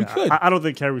 We could. I don't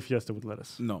think Carrie Fiesta would let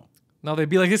us. No, they'd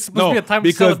be like, it's supposed to be a time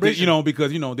of celebration.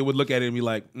 Because they would look at it and be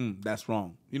like, that's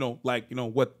wrong.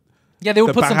 What. Yeah, they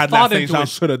would put some thought into it.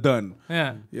 Should have done.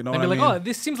 Yeah, you know. They'd what be I like, mean? "Oh,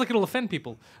 this seems like it'll offend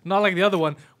people." Not like the other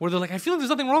one where they're like, "I feel like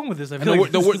there's nothing wrong with this." I feel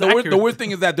like the worst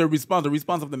thing is that the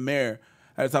response of the mayor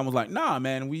at the time was like, "Nah,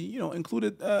 man, we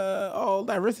included all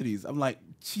diversities." I'm like,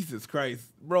 Jesus Christ,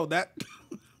 bro, that.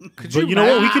 But you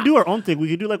know what? We could do our own thing. We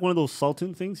could do like one of those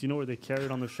sultan things, where they carry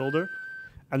it on their shoulder,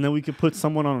 and then we could put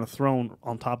someone on a throne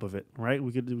on top of it, right?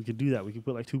 We could do that. We could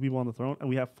put like 2 people on the throne, and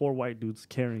we have 4 white dudes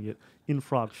carrying it in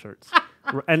frog shirts.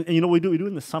 And you know what we do? We do it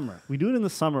in the summer. We do it in the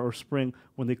summer or spring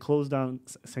when they close down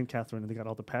St. Catherine and they got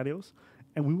all the patios.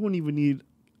 And we wouldn't even need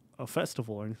a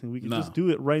festival or anything. We could just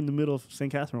do it right in the middle of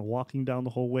St. Catherine, walking down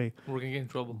the whole way. We're going to get in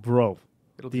trouble. Bro,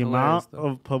 the amount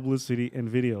of publicity and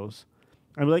videos.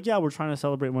 I'd be like, yeah, we're trying to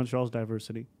celebrate Montreal's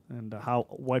diversity and how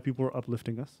white people are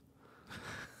uplifting us.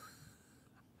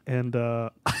 And...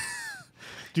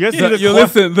 do you guys see the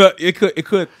listen? It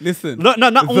could listen.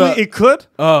 Not only it could.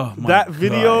 Oh my that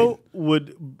video God.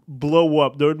 would blow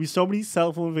up. There would be so many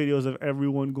cell phone videos of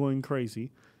everyone going crazy.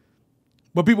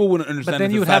 But people wouldn't understand. But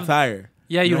then you have satire.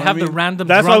 Yeah, you have the random.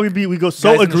 That's why we go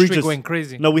so egregious, going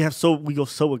crazy. No, we go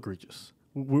so egregious.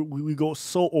 We go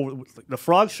so over. Like the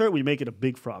frog shirt, we make it a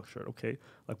big frog shirt. Okay,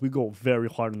 like we go very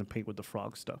hard in the paint with the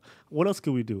frog stuff. What else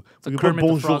could we do? We can put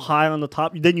bonjour high on the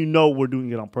top. Then we're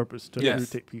doing it on purpose to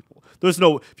irritate people. There's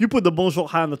no, if you put the bonjour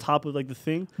high on the top of like the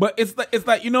thing. But it's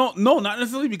like no, not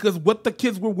necessarily, because what the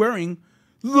kids were wearing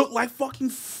looked like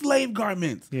fucking slave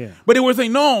garments. Yeah. But they were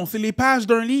saying, no, c'est les pages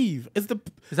d'un livre. Is that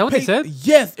what they said?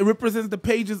 Yes, it represents the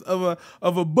pages of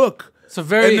a book. It's a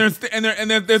very there's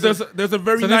a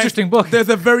very nice interesting book. There's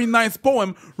a very nice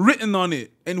poem written on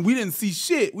it, and we didn't see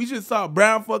shit. We just saw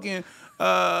brown fucking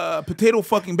potato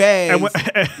fucking bags.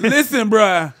 Listen,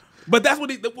 bruh. But that's what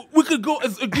we could go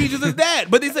as egregious as that.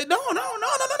 But they said no, hold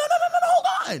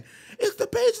on. It's the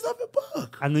pages of the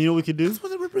book. And then you know what we could do? That's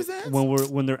what it represents.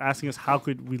 When they're asking us how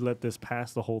could we let this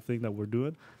pass, the whole thing that we're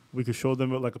doing, we could show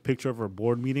them like a picture of our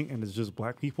board meeting and it's just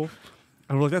black people.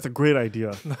 And we're like, that's a great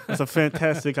idea. That's a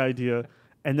fantastic idea.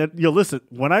 And then, listen,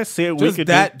 when I say it,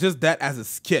 just that as a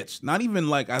sketch, not even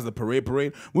like as a parade.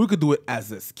 We could do it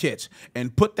as a sketch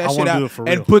and put that shit out. Do it for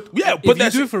real. And put if that you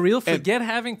shit do it for real. Forget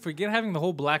having the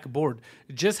whole black board.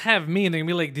 Just have me, and then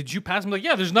be like, "Did you pass?" I'm like,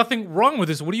 "Yeah, there's nothing wrong with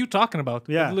this. What are you talking about?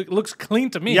 Yeah, it looks clean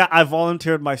to me." Yeah, I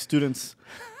volunteered my students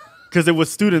because it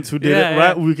was students who did it.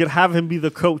 Right? We could have him be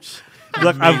the coach.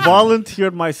 Like, I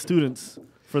volunteered my students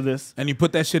for this. And you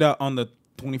put that shit out on the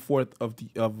 24th of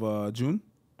June.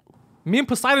 Me and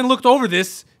Poseidon looked over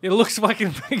this. It looks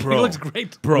fucking. It looks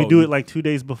great, bro. We do it like 2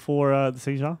 days before the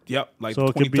Saint Jean. Yep, like so 23rd,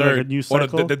 it could be like a new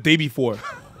cycle. Or the day before.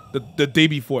 the day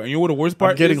before. And you know what the worst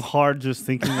part I'm getting is? hard just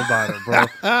thinking about it, bro.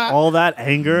 All that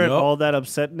anger and all that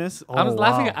upsetness. Oh, I'm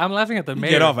laughing at the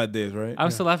mayor. Get off at this, right?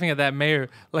 I'm still laughing at that mayor.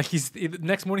 Like the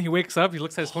next morning he wakes up, he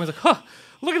looks at his phone, he's like, "Huh,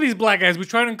 look at these black guys. We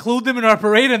try to include them in our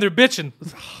parade, and they're bitching."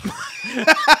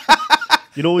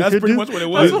 You know what That's we could pretty do? much what it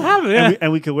was. That's what happened. Yeah.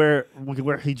 And we could wear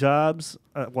hijabs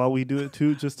while we do it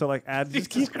too, just to like add. Just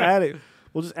keep adding.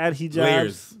 We'll just add hijabs.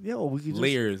 Layers. Yeah, well, we could just,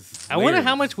 Layers. I wonder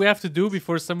how much we have to do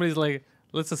before somebody's like,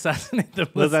 "Let's assassinate them.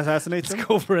 Let's assassinate them. Let's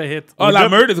go for a hit." Oh, La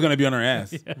Murder is gonna be on our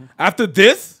ass. After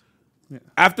this,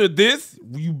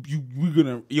 we're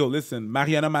gonna listen.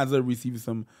 Mariana Mazza received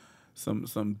some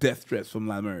death threats from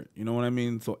La Murder. You know what I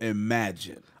mean? So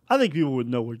imagine. I think people would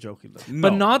know we're joking though. But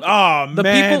not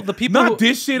the people not who,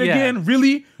 this shit again.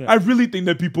 Really, I really think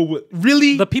that people would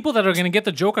really. The people that are gonna get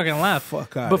the joke are gonna laugh.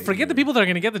 Fuck outta but forget the people that are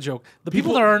gonna get the joke. The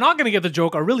people that are not gonna get the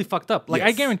joke are really fucked up. Like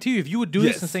I guarantee you, if you would do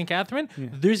this in St. Catherine,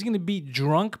 there's gonna be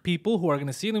drunk people who are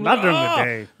gonna see it and be Not like, during the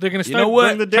day. They're gonna start You know what?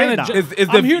 During the day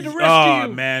now. I'm here to rescue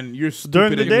you. Man, you're stupid.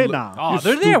 During the day now. Oh,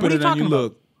 they're there. What are you talking about?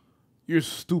 Look. You're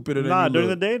stupider than Nah, you during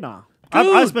look. the day now. Dude.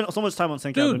 I spent so much time on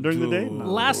St. Catherine during the day. No.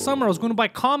 Last summer, I was going to buy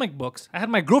comic books. I had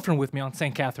my girlfriend with me on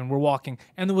St. Catherine. We're walking,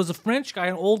 and there was a French guy,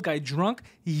 an old guy, drunk,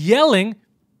 yelling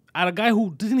at a guy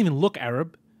who didn't even look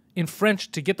Arab in French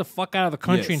to get the fuck out of the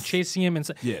country and chasing him. And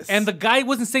the guy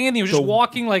wasn't saying anything. He was just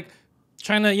walking, like,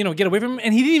 trying to, get away from him.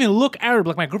 And he didn't even look Arab.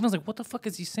 Like, my girlfriend's like, what the fuck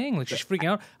is he saying? Like, she's freaking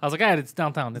out. I was like, it's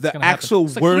downtown. It's The actual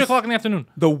It's like worst. 3 o'clock in the afternoon.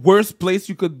 The worst place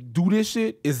you could do this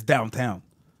shit is downtown.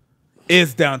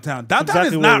 Downtown exactly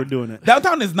is where not. we're doing it.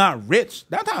 Downtown is not rich.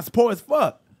 Downtown's poor as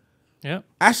fuck. Yeah.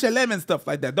 HLM and stuff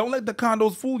like that. Don't let the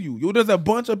condos fool you. There's a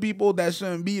bunch of people that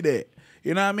shouldn't be there.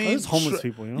 You know what I mean? There's homeless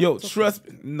people. You know? Yo, trust.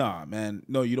 Nah, man.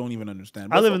 No, you don't even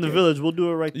understand. I live in the village. We'll do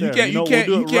it right there. You can't.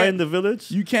 We'll do it right in the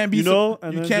village. You can't be. You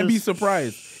can't be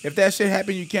surprised if that shit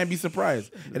happen. You can't be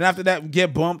surprised. And after that,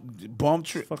 get threats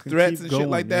and going, shit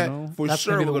like that. you know? For That's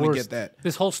sure, gonna we're be the gonna worst. get that.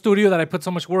 This whole studio that I put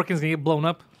so much work in is going to get blown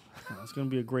up. It's gonna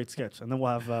be a great sketch, and then we'll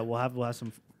have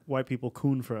some white people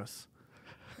coon for us,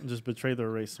 and just betray their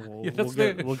race. We'll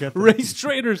get them. Race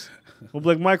traitors. We'll be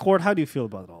like, Mike Ward, how do you feel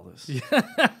about all this?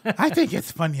 I think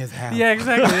it's funny as hell. Yeah,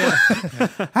 exactly.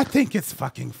 Yeah. I think it's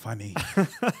fucking funny.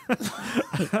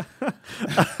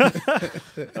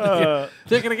 They're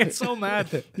going to get so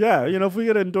mad. Yeah, if we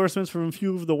get endorsements from a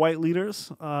few of the white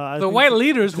leaders, The white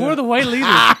leaders? Who are the white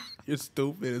leaders? You're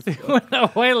stupid. Who are the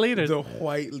white leaders? The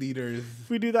white leaders. If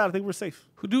we do that, I think we're safe.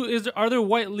 Are there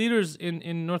white leaders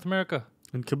in North America?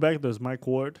 In Quebec, there's Mike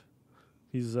Ward.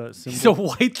 He's a He's a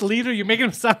white leader? You're making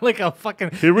him sound like a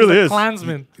fucking really is.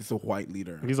 Klansman. He's a white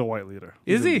leader. He's a white leader.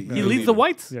 Is he? Yeah, He leads the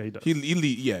whites? Yeah, he does. He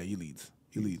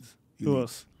leads. Who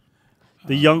else?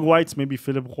 The young whites, maybe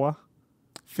Philippe Roy.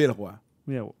 Phil Roy.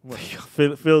 Yeah,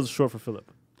 Phil is short for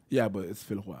Philip. Yeah, but it's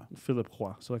Phil Roy. Philippe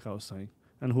Roy, so like I was saying.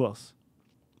 And who else?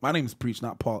 My name's Preach,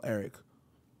 not Paul Eric.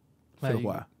 Phil Like-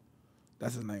 Roy.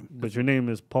 That's his name. But your name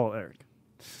is Paul Eric.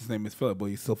 His name is Philip, but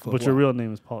he's still Phil But Roy. your real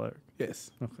name is Paul Eric. Yes.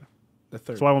 Okay. The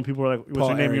third. That's why when people are like, what's Paul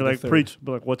your name? Eric You're the like, third. preach.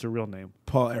 But like, what's your real name?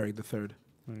 Paul Eric the third.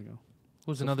 There you go.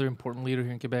 Who's another important leader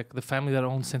here in Quebec? The family that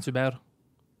owns Saint-Hubert.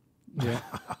 Yeah.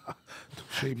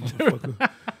 Touché, motherfucker.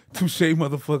 Touché,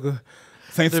 motherfucker.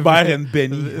 Saint-Hubert and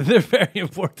Benny. They're very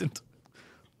important.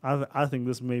 I think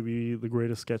this may be the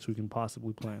greatest sketch we can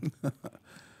possibly plan.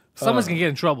 Someone's going to get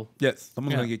in trouble. Yes,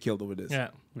 someone's Yeah. going to get killed over this. Yeah.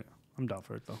 Yeah, I'm down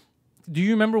for it though. Do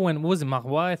you remember what was it,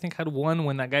 Marois, I think, had one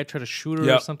when that guy tried to shoot her or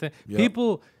Yep. something? Yep.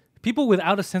 People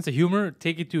without a sense of humor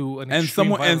take it to an And extreme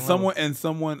violent level.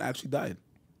 someone actually died.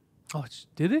 Oh,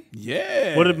 did they?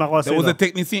 Yeah. What did Marois say, There was a though?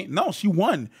 technicien. No, she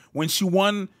won. When she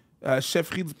won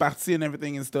chefferie du parti and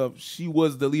everything and stuff, she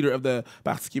was the leader of the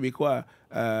Parti Québécois.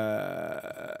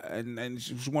 And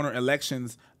she won her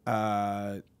elections.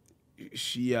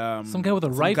 She Some guy with a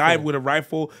rifle. guy with a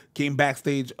rifle came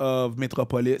backstage of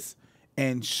Metropolis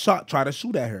and tried to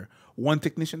shoot at her. One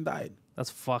technician died. That's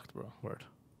fucked, bro. Word.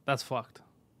 That's fucked.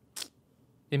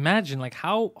 Imagine, like,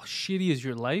 how shitty is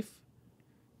your life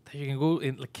that you can go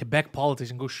in like Quebec politics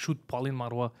and go shoot Pauline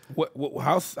Marois.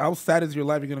 How sad is your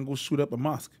life? You're gonna go shoot up a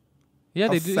mosque. Yeah,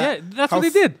 How they did. sad- Yeah, that's how what they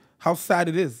s- did. How sad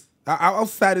it is. How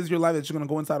sad is your life that you're gonna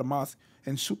go inside a mosque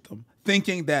and shoot them,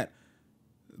 thinking that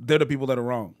they're the people that are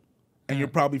wrong, and you're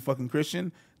probably fucking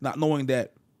Christian, not knowing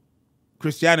that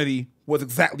Christianity was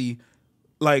exactly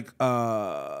like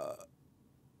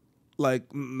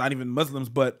not even Muslims,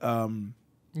 but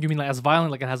You mean like as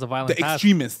violent, like it has a violent The past?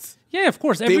 extremists. Yeah, of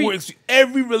course. Every religion.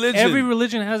 Every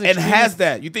religion has and has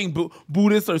that. You think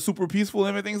Buddhists are super peaceful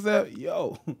and everything's that?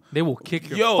 Yo. They will kick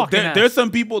your fucking ass. There's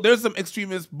some people, there's some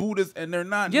extremist Buddhists and they're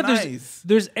not nice.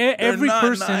 There's every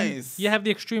person. Nice. You have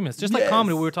the extremists. Just like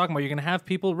comedy, we were talking about. You're going to have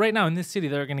people right now in this city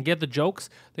that are going to get the jokes.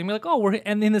 They're going to be like, oh,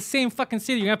 and in the same fucking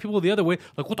city, you're going to have people the other way.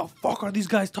 Like, what the fuck are these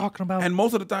guys talking about? And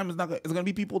most of the time, it's going to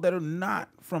be people that are not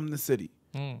from the city.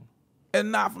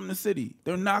 And not from the city.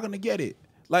 They're not going to get it.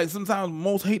 Like sometimes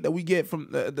most hate that we get from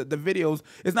the videos,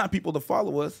 it's not people that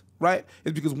follow us, right?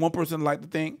 It's because one person liked the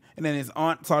thing, and then his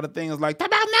aunt saw the thing and was like, and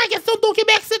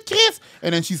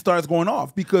then she starts going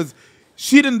off because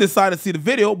she didn't decide to see the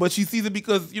video, but she sees it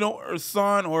because, her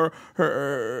son or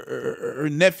her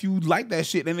nephew liked that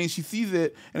shit, and then she sees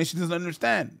it, and then she doesn't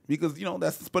understand because,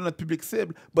 that's putting a public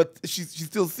sib, but she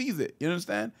still sees it. You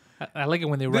understand? I like it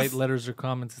when they write letters or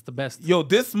comments. It's the best. Yo,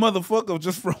 this motherfucker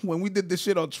just from when we did this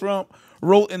shit on Trump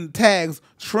wrote in tags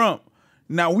Trump.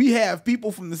 Now we have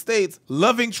people from the States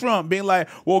loving Trump, being like,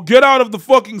 well, get out of the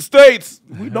fucking States.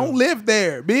 We don't live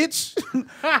there, bitch.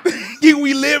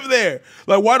 We live there.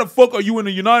 Like, why the fuck are you in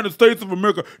the United States of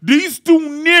America? These two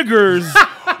niggers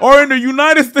are in the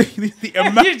United States.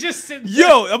 You're just sitting there.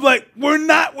 Yo, I'm like, we're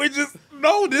not in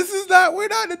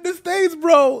the States,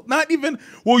 bro. Not even,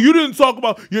 well, you didn't talk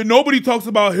about, nobody talks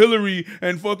about Hillary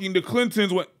and fucking the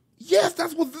Clintons. Yes,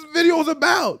 that's what this video is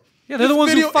about. Yeah, they're the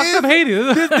ones who fucked up Haiti.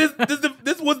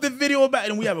 This was the video about,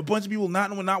 and we have a bunch of people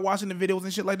not watching the videos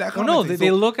and shit like that. Oh no,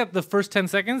 they look at the first 10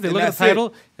 seconds, they look at the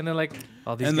title, and they're like,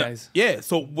 oh, these guys. Yeah,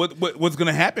 so what's going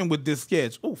to happen with this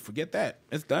sketch? Oh, forget that.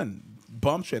 It's done.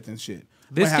 Bomb threats and shit.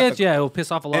 This sketch, it'll piss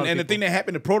off a lot of people. And the thing that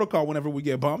happened, the protocol whenever we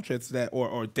get bomb threats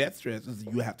or death threats is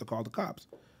you have to call the cops.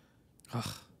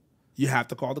 Ugh. You have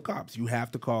to call the cops. You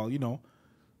have to call,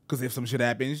 because if some shit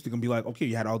happens, they're going to be like, okay,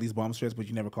 you had all these bomb threats, but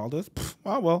you never called us.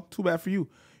 Oh, well, too bad for you.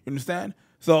 You understand?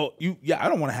 So, I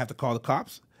don't want to have to call the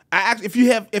cops. If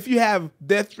you have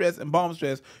death threats and bomb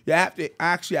threats, you have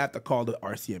to call the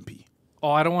RCMP. Oh,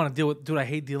 I don't want to deal with... Dude, I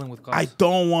hate dealing with cops. I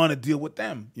don't want to deal with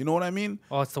them. You know what I mean?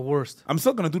 Oh, it's the worst. I'm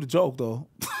still going to do the joke, though.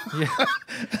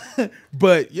 Yeah.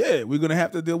 But, yeah, we're going to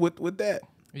have to deal with that.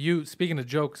 Speaking of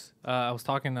jokes, I was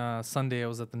talking Sunday, I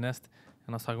was at the Nest,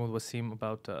 and I was talking with Wasim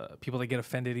about people that get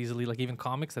offended easily, like even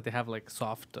comics, that they have like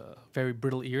soft, very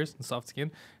brittle ears and soft skin.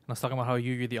 And I was talking about how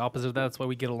you're the opposite of that. That's why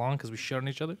we get along, because we shit on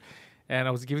each other. And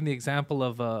I was giving the example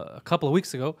of a couple of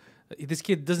weeks ago. This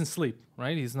kid doesn't sleep,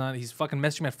 right? He's fucking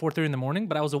messaging me at 4:30 in the morning,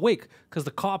 but I was awake because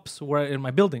the cops were in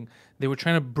my building. They were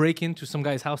trying to break into some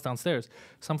guy's house downstairs.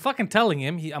 So I'm fucking telling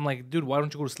him, I'm like, dude, why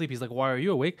don't you go to sleep? He's like, why are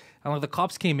you awake? I'm like, the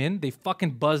cops came in, they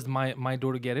fucking buzzed my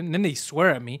door to get in, and then they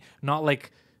swear at me, not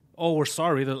like, oh, we're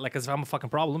sorry, like as if I'm a fucking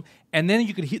problem. And then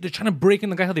you could hear, they're trying to break in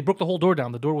the guy, how they broke the whole door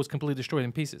down. The door was completely destroyed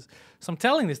in pieces. So I'm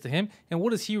telling this to him, and what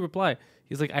does he reply?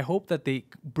 He's like, I hope that they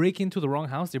break into the wrong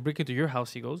house. They break into your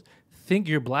house, he goes. Think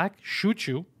you're black, shoot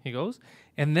you, he goes.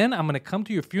 And then I'm going to come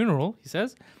to your funeral, he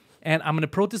says, and I'm going to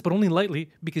protest, but only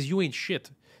lightly, because you ain't shit.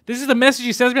 This is the message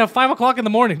he sends me at 5 o'clock in the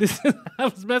morning. This is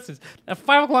his message. At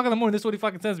 5 o'clock in the morning, this is what he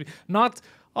fucking sends me. Not,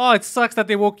 oh, it sucks that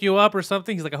they woke you up or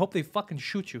something. He's like, I hope they fucking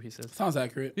shoot you, he says. Sounds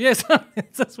accurate. Yes.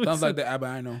 That's what sounds like the Abba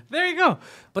I know. There you go.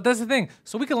 But that's the thing.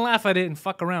 So we can laugh at it and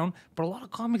fuck around, but a lot of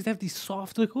comics have these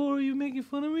soft, like, oh, are you making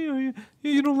fun of me? Or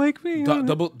you don't like me?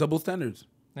 Double standards.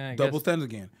 Yeah, double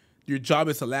standards again. Your job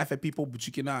is to laugh at people, but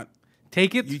you cannot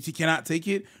take it. You cannot take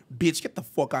it, bitch. Get the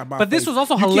fuck out of my But face. this was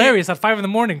also hilarious at 5 in the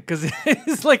morning because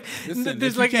it's like, Listen,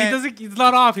 there's like he's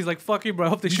not off. He's like, fuck you, bro. I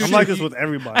hope they shoot you. I'm like this with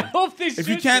everybody. I hope they shoot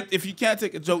you. If you can't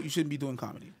take a joke, you shouldn't be doing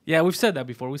comedy. Yeah, we've said that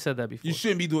before. You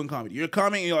shouldn't be doing comedy. You're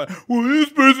coming and you're like, well, this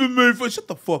person made fun. Shut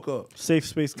the fuck up. Safe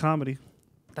space comedy.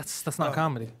 That's not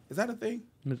comedy. Is that a thing?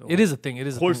 It is a thing. It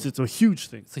is. Of course, it's a huge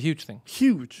thing. It's a huge thing.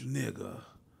 Huge, nigga.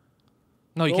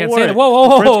 No, you can't say that.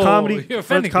 Whoa.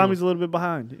 French comedy's a little bit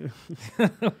behind.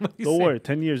 Don't worry.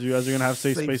 10 years, you guys are gonna have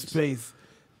safe space.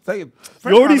 You're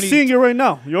already seeing it right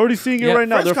now.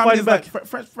 They're fighting back.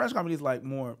 French comedy is like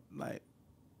more like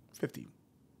 15.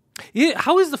 Yeah,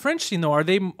 how is the French scene though? Are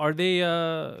they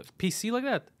PC like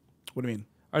that? What do you mean?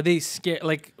 Are they scared?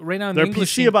 Like right now, in they're the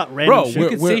English PC scene, about random shit. You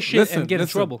can say shit and get in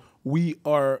trouble. We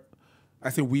are. I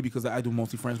say we because I do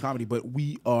mostly French comedy, but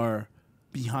we are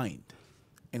behind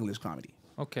English comedy.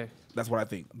 Okay, that's what I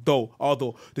think.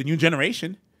 Although the new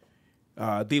generation,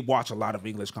 they watch a lot of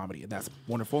English comedy, and that's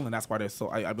wonderful, and that's why they're so.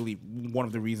 I believe one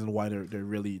of the reasons why they're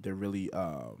really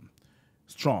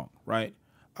strong, right?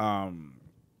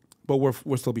 But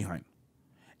we're still behind.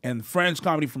 And French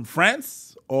comedy from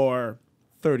France are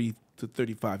 30 to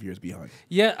 35 years behind.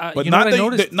 Yeah, but you know not what I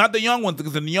noticed? not the young ones,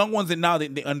 because the young ones, and now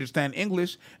they understand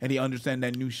English and they understand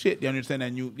that new shit. They understand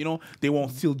that new, they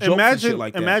won't steal jokes and shit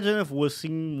like that. Imagine if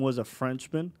Wasim was a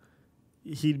Frenchman,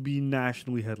 he'd be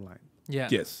nationally headlined. Yeah.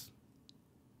 Yes.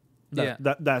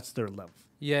 That's their level.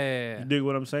 Yeah. You dig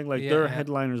what I'm saying? Like, there are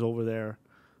headliners over there.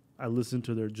 I listen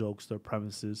to their jokes, their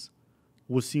premises.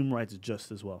 Wasim writes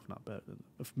just as well, if not better.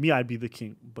 If me, I'd be the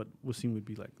king, but Wasim would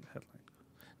be like the headline.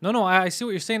 No, I see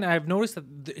what you're saying. I've noticed that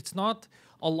it's not,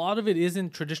 a lot of it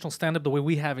isn't traditional stand-up the way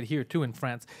we have it here, too, in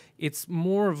France. It's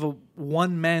more of a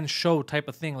one-man show type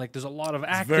of thing. Like, there's a lot of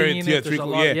acting in it. There's a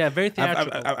lot, very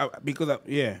theatrical.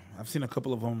 I've seen a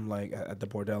couple of them, like, at the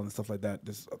Bordel and stuff like that.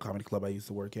 This comedy club I used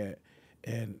to work at.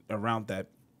 And around that,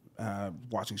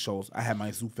 watching shows. I had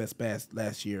my Zoo Fest Pass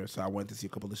last year, so I went to see a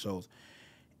couple of shows.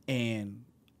 And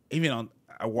even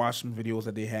I watched some videos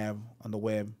that they have on the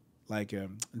web, like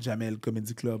Jamel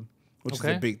Comedy Club, which is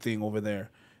a big thing over there.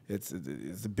 It's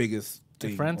the biggest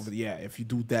thing. Over there. Yeah, if you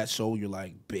do that show, you're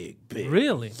like big.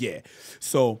 Really? Yeah.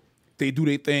 So they do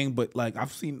their thing, but like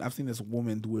I've seen this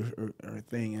woman do her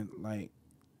thing in like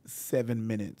 7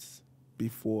 minutes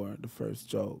before the first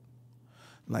joke.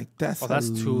 Like that's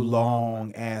too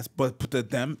long ass, but to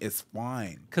them it's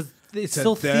fine because it's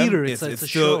still theater. It's a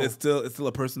show. It's still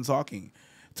a person talking.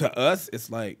 To us, it's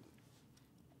like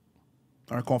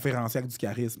un conférencier du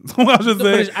charisme.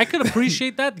 I could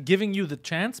appreciate that, giving you the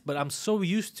chance, but I'm so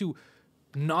used to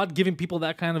not giving people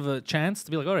that kind of a chance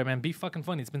to be like, all right, man, be fucking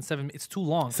funny. It's been 7 minutes. It's too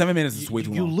long. 7 minutes is way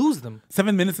too long. You lose them.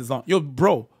 7 minutes is long. Yo,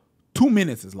 bro, 2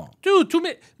 minutes is long. Dude, 2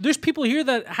 minutes. There's people here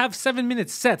that have 7 minute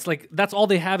sets. Like, that's all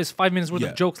they have is 5 minutes worth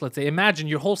of jokes, let's say. Imagine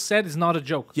your whole set is not a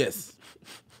joke. Yes.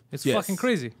 It's fucking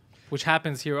crazy. Which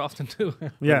happens here often too.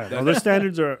 Yeah, their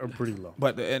standards are pretty low.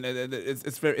 But and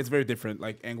it's very different.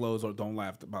 Like Anglos don't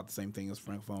laugh about the same thing as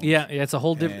Francophones. Yeah, it's a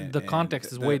whole different. The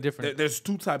context is way different. There's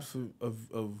two types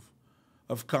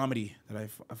of comedy that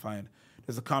I find.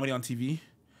 There's a comedy on TV.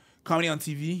 Comedy on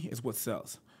TV is what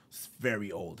sells. It's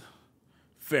very old,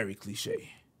 very cliche.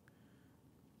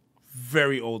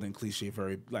 Very old and cliche.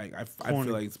 Very like I feel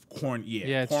like it's corny.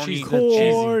 Yeah, it's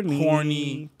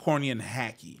corny, corny and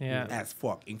hacky. Yeah, as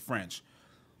fuck in French.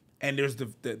 And there's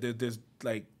there's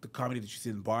like the comedy that you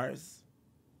see in bars.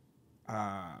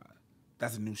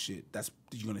 That's a new shit.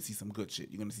 You're gonna see some good shit.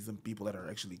 You're gonna see some people that are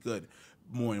actually good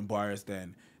more in bars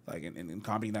than like in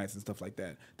comedy nights and stuff like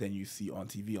that than you see on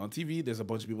TV. On TV, there's a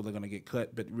bunch of people that are gonna get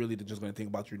cut, but really they're just gonna think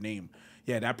about your name.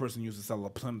 Yeah, that person used to sell a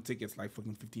ton of tickets like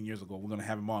fucking 15 years ago. We're gonna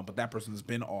have him on, but that person's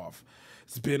been off.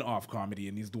 It's been off comedy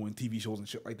and he's doing TV shows and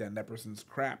shit like that. And that person's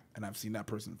crap. And I've seen that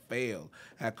person fail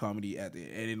at comedy and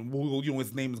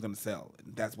his name is gonna sell.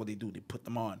 And that's what they do. They put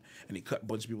them on and they cut a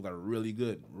bunch of people that are really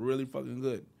good, really fucking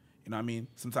good. You know what I mean?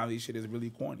 Sometimes this shit is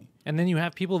really corny. And then you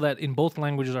have people that in both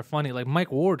languages are funny. Like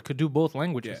Mike Ward could do both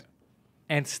languages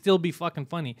and still be fucking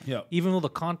funny. Yeah. Even though the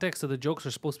context of the jokes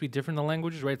are supposed to be different in the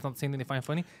languages, right? It's not the same thing they find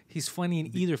funny. He's funny in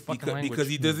either fucking language. Because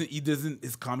he doesn't,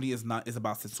 his comedy is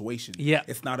about situation. Yeah.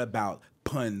 It's not about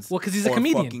puns. Well, because he's a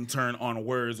comedian. Fucking turn on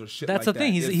words or shit That's like the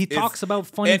thing. That. He talks about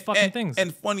funny fucking things.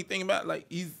 And funny thing about like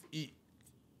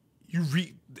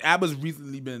ABBA's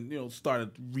recently been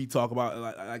started re-talk about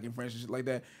like in French and shit like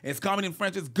that. And his comedy in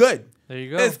French is good. There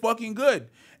you go. It's fucking good,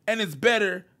 and it's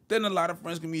better than a lot of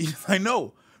French comedians I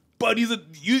know. But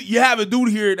you have a dude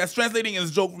here that's translating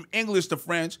his joke from English to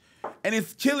French, and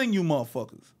it's killing you,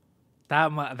 motherfuckers.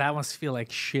 That must feel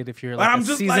like shit if you're like I'm a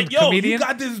just seasoned like, yo, comedian. you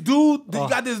got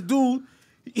this dude.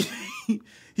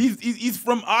 He's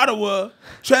from Ottawa,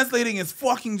 translating his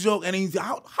fucking joke, and he's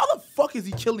how the fuck is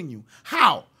he killing you?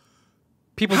 How?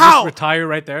 People just retire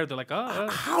right there. They're like, oh.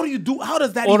 How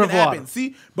does that even happen?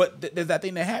 See, but there's that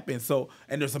thing that happens. So,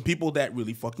 and there's some people that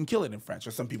really fucking kill it in French.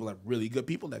 There's some people that are really good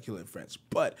people that kill it in French.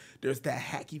 But there's that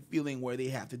hacky feeling where they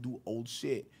have to do old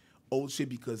shit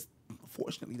because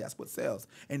unfortunately that's what sells.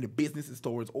 And the business is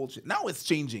towards old shit. Now it's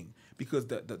changing because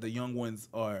the young ones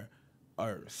are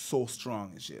so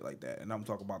strong and shit like that. And I'm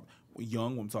talking about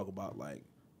young. I'm talking about like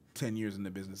 10 years in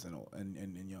the business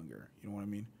and younger. You know what I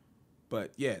mean?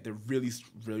 But yeah, they're really,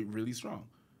 really, really strong.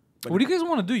 But what do you guys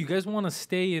want to do? You guys want to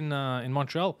stay in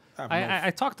Montreal?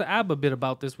 I talked to Ab a bit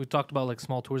about this. We talked about like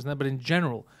small tours and that, but in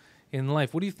general, in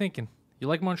life, what are you thinking? You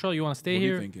like Montreal? You want to stay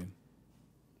here? What are you thinking?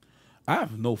 I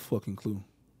have no fucking clue.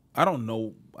 I don't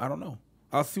know.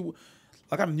 I'll see.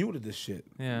 I'm new to this shit.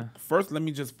 Yeah. First, let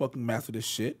me just fucking master this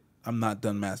shit. I'm not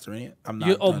done mastering it. I'm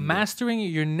not. Mastering it?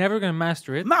 You're never gonna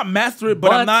master it. Not master it,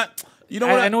 but I'm not. You know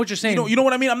what I know what you're saying. You know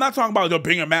what I mean? I'm not talking about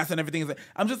bring a mask and everything.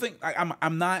 I'm just saying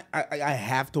I'm not. I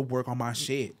have to work on my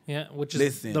shit. Yeah, which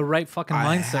is the right fucking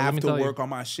mindset. I have to work on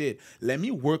my shit. Let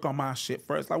me work on my shit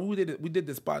first. Like we did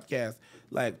this podcast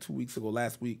like 2 weeks ago,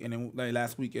 last week, and then like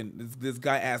last week, and this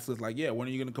guy asked us like, yeah, when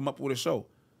are you gonna come up with a show?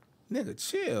 Nigga,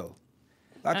 chill.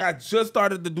 Like I just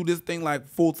started to do this thing like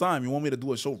full time. You want me to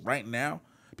do a show right now?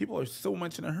 People are so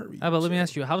much in a hurry. But let me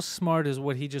ask you, how smart is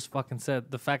what he just fucking said?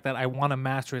 The fact that I want to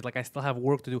master it, like I still have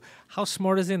work to do. How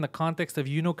smart is it in the context of,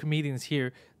 comedians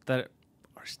here that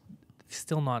are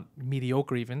still not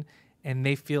mediocre even, and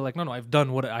they feel like, no,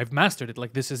 I've mastered it.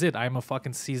 Like, this is it. I'm a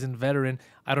fucking seasoned veteran.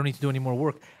 I don't need to do any more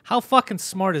work. How fucking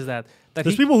smart is that?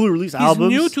 There's people who release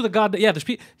albums. He's new to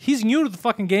the he's new to the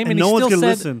fucking game, and no he still said,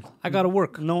 listen. I got to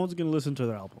work. No one's going to listen to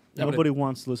their album. Nobody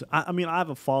wants to listen. I mean, I have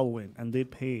a following, and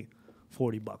they'd pay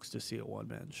 $40 to see a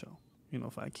one-man show.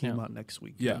 If I came out next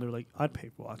week, and they're like, I'd pay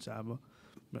to watch that,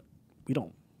 but we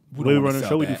don't. The way we run a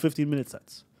show, we do 15-minute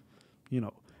sets.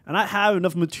 And I have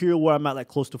enough material where I'm at like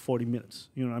close to 40 minutes.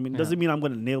 You know what I mean? Doesn't mean I'm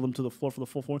going to nail them to the floor for the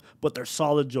full 40, but they're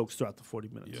solid jokes throughout the 40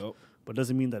 minutes. Yep. But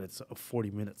doesn't mean that it's a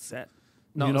 40-minute set.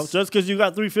 No, just because you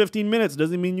got 15 minutes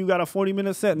doesn't mean you got a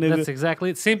 40-minute set, nigga. That's exactly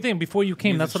it. Same thing. Before you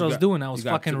came, that's what I was doing. I was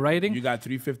fucking writing. You got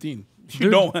 3:15. You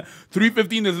don't.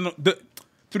 3:15 doesn't.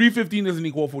 3:15 doesn't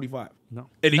equal 45. No.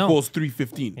 It equals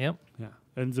 3:15. Yep. Yeah.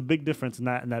 And there's a big difference in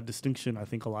that distinction. I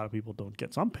think a lot of people don't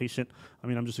get. So I'm patient. I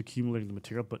mean, I'm just accumulating the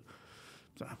material, but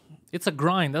it's a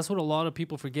grind. That's what a lot of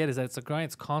people forget, is that it's a grind.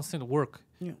 It's constant work.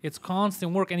 Yeah. It's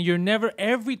constant work, and you're never.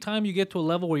 Every time you get to a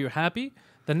level where you're happy,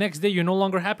 the next day you're no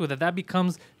longer happy with it. That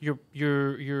becomes your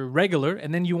regular,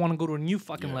 and then you want to go to a new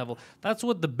fucking level. That's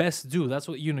what the best do. That's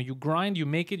what you grind, you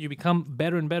make it, you become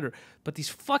better and better. But these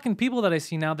fucking people that I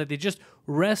see now, that they just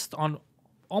rest on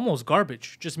almost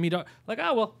garbage, just meet up like,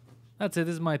 well, that's it.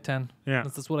 This is my 10. Yeah,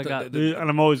 that's what I got. And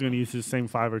I'm always going to use the same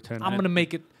 5 or 10. I'm gonna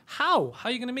make it. How are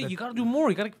you gonna make it? You gotta do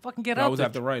more. You gotta fucking get out. I always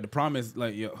have to write. The problem is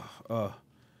like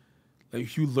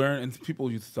like you learn, and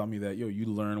people used to tell me that you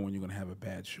learn when you're gonna have a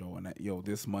bad show. And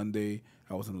this Monday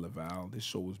I was in Laval. This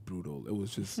show was brutal. It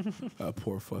was just a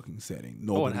poor fucking setting.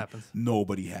 What happens?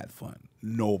 Nobody had fun.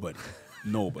 Nobody.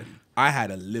 I had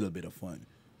a little bit of fun,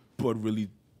 but really,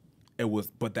 it was.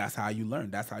 But that's how you learn.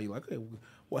 That's how you like. Okay,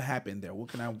 what happened there? What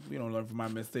can I learn from my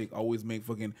mistake? Always make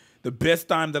fucking. The best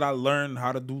time that I learned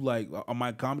how to do like on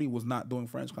my comedy was not doing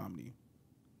French comedy.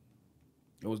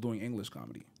 It was doing English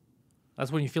comedy.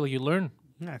 That's when you feel like you learn.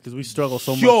 Yeah, because we struggle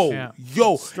so much.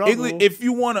 Yo, English, if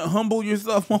you want to humble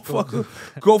yourself, motherfucker,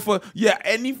 go for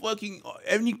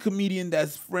any comedian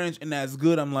that's French and that's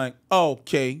good. I'm like,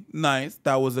 okay, nice,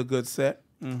 that was a good set.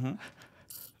 Mm-hmm.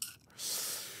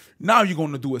 Now you're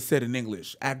gonna do a set in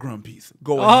English at Grumpy's.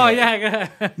 Go ahead.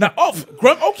 Yeah. Now,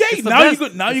 okay.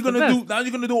 Now you're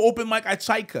gonna do open mic at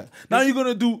Chaika. Now you're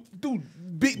gonna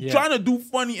trying to do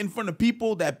funny in front of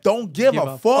people that don't give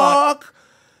a fuck.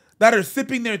 That are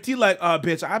sipping their tea like,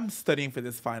 bitch, I'm studying for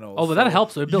this final. Oh, but that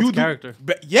helps. It builds character.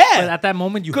 But at that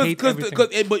moment, you hate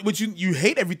everything. But you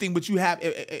hate everything, but you have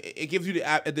it gives you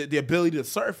the ability to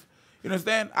surf. You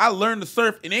understand? I learned to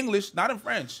surf in English, not in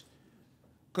French.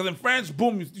 Because in French,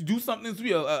 boom, you do something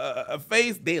to a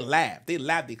face, they laugh. They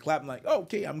clap. I'm like,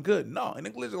 okay, I'm good. No, in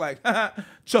English, like,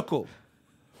 chuckle.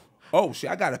 Oh,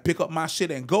 shit, I got to pick up my shit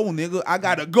and go, nigga. I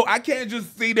got to go. I can't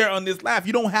just stay there on this laugh.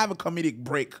 You don't have a comedic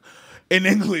break. In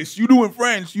English, you do in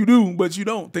French, but you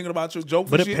don't. Thinking about your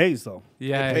jokes, but it pays though.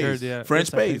 Yeah, I heard. Yeah,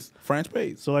 French pays. French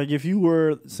pays. So like, if you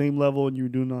were same level and you were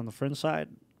doing it on the French side,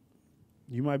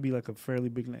 you might be like a fairly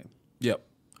big name. Yep.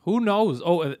 Who knows?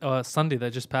 Oh, Sunday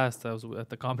that just passed, I was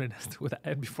at the Comedy Nest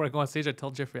and before I go on stage, I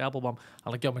tell Jeffrey Applebaum,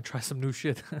 I'm like, yo, I'm gonna try some new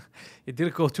shit. It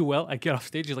didn't go too well. I get off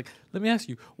stage. He's like, let me ask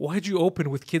you, why did you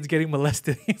open with kids getting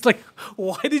molested? He's like,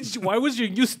 why was your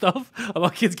new stuff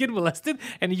about kids getting molested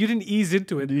and you didn't ease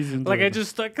into it? I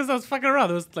just because I was fucking around.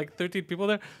 There was like 13 people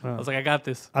there. I was like, I got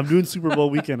this. I'm doing Super Bowl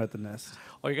weekend at the Nest.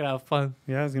 Oh, you're gonna have fun.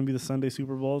 Yeah, it's gonna be the Sunday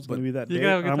Super Bowl. It's gonna be that day.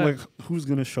 I'm like, who's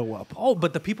gonna show up? Oh,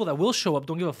 but the people that will show up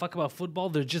don't give a fuck about football.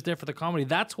 They're just there for the comedy.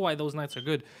 That's why those nights are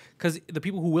good. Because the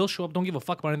people who will show up don't give a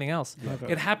fuck about anything else.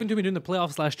 Okay. It happened to me during the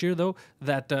playoffs last year, though,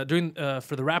 that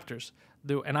for the Raptors.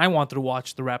 And I wanted to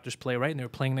watch the Raptors play, right? And they were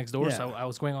playing next door, so I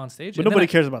was going on stage. But nobody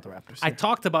cares about the Raptors. I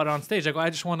talked about it on stage. I go,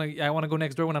 I want to go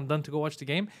next door when I'm done to go watch the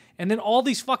game. And then all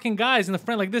these fucking guys in the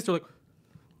front like this, they're like,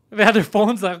 they had their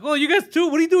phones like, oh, you guys too?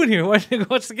 What are you doing here? Why didn't you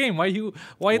go watch the game?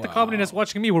 Why at the Comedy Nest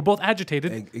watching me? We're both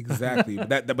agitated. Exactly.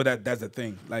 But that's the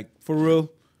thing. Like, for real,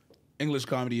 English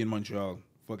comedy in Montreal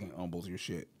fucking humbles your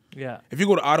shit. Yeah. If you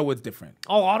go to Ottawa, it's different.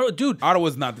 Oh, Ottawa, dude.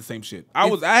 Ottawa's not the same shit.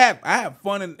 I have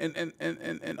fun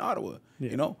in Ottawa,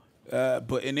 you know?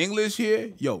 But in English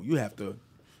here, yo, you have to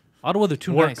Ottawa, they're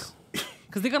too Work. nice.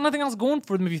 Because they got nothing else going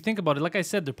for them if you think about it. Like I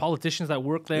said, they're politicians that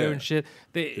work there and shit.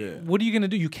 What are you going to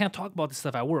do? You can't talk about this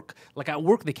stuff at work. Like at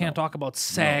work, they can't talk about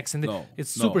sex. It's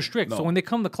super strict. So when they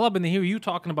come to the club and they hear you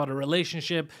talking about a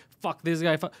relationship, fuck this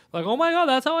guy, like, oh my God,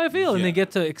 that's how I feel. And they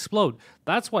get to explode.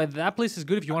 That's why that place is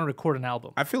good if you want to record an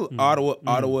album. I feel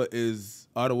Ottawa is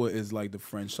like the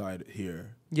French side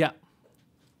here. Yeah.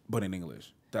 But in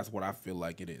English. That's what I feel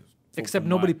like it is. So except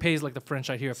nobody pays like the French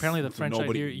side here. Apparently the French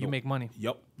side here, you make money.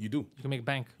 Yep, you do. You can make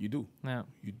bank. You do. Yeah.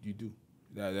 You do.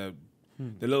 The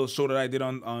little show that I did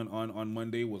on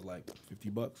Monday was like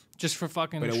 $50. Just for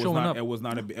fucking But showing up. It was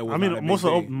not a big most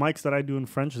of the day. open mics that I do in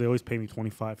French, they always pay me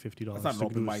 $25, $50. That's not an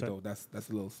open mic though. That's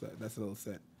a little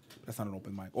set. That's not an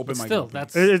open mic. Open mic. Still,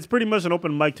 that's it's pretty much an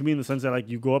open mic to me in the sense that like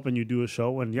you go up and you do a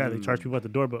show and they charge people at the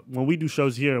door. But when we do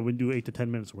shows here, we do 8 to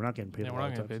 10 minutes. We're not getting paid. we're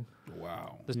not getting paid.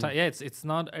 Wow. It's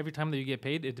not every time that you get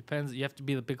paid. It depends. You have to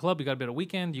be the big club. You got to be at a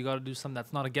weekend. You got to do something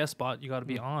that's not a guest spot. You got to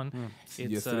be on.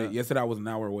 It's, yesterday I was an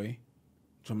hour away,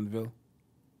 Drummondville.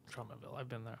 I've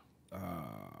been there.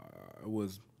 It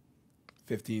was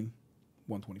 15,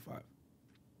 125.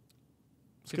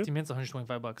 50 minutes,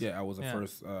 $125. Yeah, I was the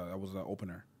first. I was the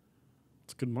opener.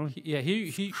 It's good money.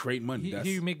 He great money. Here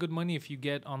you make good money if you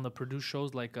get on the produced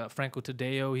shows like Franco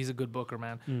Tadeo. He's a good booker,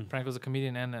 man. Franco's a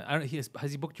comedian, and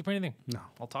has he booked you for anything? No,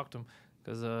 I'll talk to him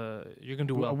because you're gonna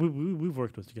do well. We've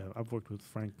worked with together. I've worked with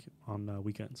Frank on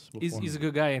weekends. He's a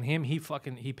good guy, and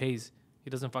he pays. He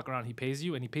doesn't fuck around. He pays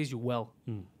you, and he pays you well.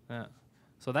 Yeah.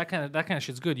 So that kind of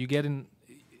shit's good. You get in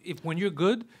when you're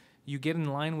good. You get in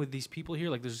line with these people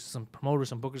here, like there's some promoters,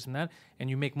 some bookers and that,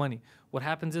 and you make money. What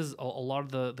happens is a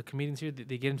lot of the comedians here,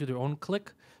 they get into their own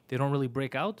clique. They don't really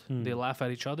break out. They laugh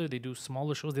at each other. They do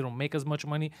smaller shows. They don't make as much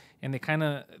money, and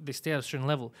they stay at a certain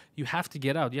level. You have to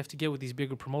get out. You have to get with these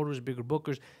bigger promoters, bigger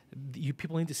bookers.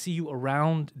 People need to see you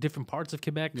around different parts of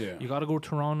Quebec. Yeah. You got to go to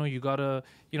Toronto. You got to,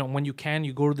 when you can,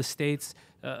 you go to the States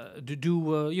to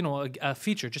do, a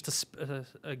feature, just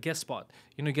a guest spot.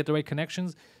 Get the right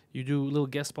connections. You do little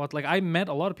guest spots. Like I met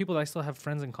a lot of people that I still have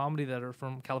friends in comedy that are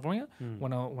from California.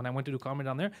 When I went to do comedy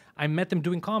down there, I met them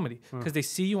doing comedy because they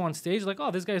see you on stage. Like,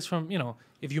 oh, this guy's from.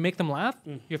 If you make them laugh,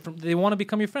 they want to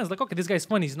become your friends. Like, okay, this guy's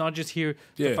funny. He's not just here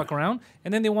to fuck around.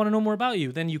 And then they want to know more about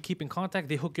you. Then you keep in contact.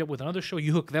 They hook you up with another show.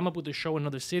 You hook them up with a show in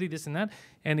another city. This and that,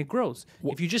 and it grows.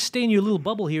 If you just stay in your little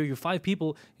bubble here, you're 5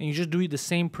 people, and you just do the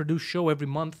same produced show every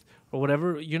month or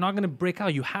whatever, you're not gonna break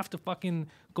out. You have to fucking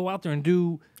go out there and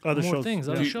do other more shows. things,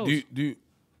 other shows. Do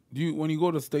you when you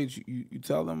go to the States, you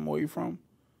tell them where you're from?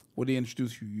 When they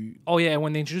introduce you? Oh yeah,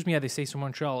 when they introduce me, they say from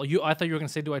Montreal. I thought you were gonna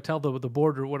say, do I tell the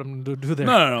border what I'm gonna do there?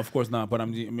 No, of course not. But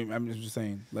I'm just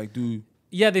saying, like,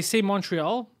 Yeah, they say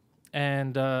Montreal,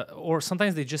 and or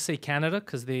sometimes they just say Canada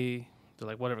because they're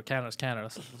like, whatever, Canada's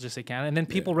Canada, so they'll just say Canada. And then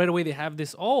people right away, they have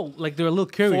this, like they're a little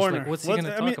curious, Foreigner. like, what's he going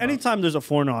to talk about? Anytime there's a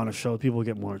foreigner on a show, people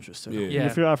get more interested. Yeah.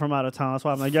 If you're from out of town, that's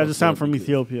why I'm like, just sound from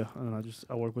Ethiopia. And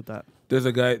I work with that. There's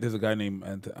a guy named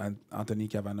Anthony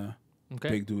Cavana, Okay.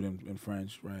 big dude in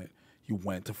French, right? He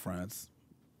went to France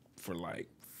for like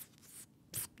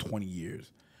 20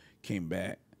 years, came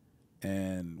back,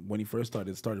 and when he first started,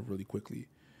 it started really quickly.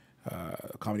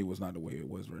 Comedy was not the way it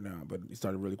was right now, but he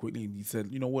started really quickly. And he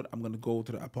said, "You know what? I'm gonna go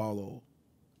to the Apollo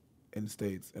in the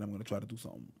States, and I'm gonna try to do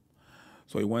something."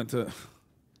 So he went to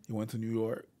New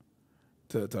York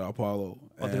to Apollo.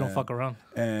 Oh, they don't fuck around.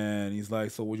 And he's like,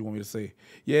 "So what do you want me to say?"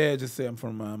 "Yeah, just say I'm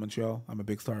from Montreal. I'm a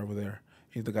big star over there."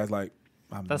 The guy's like,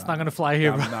 "That's not gonna fly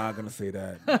here, bro." I'm not gonna say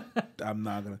that. I'm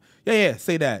not gonna. Yeah,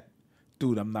 say that,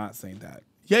 dude. I'm not saying that.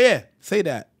 Yeah, say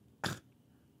that.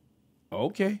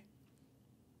 Okay.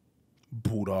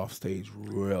 Boot off stage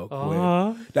real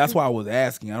quick. That's why I was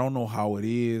asking. I don't know how it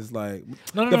is. Like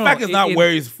the fact is not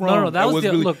where he's from. No, that was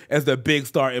really, as the big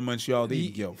star in Montreal. They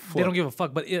don't give a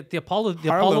fuck. But the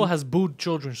Apollo has booed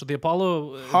children, so the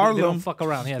Apollo they don't fuck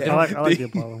around. Yeah, I like the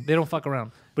Apollo. They don't fuck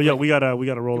around. But yeah, we gotta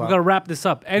roll out. We gotta wrap this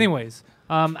up. Anyways,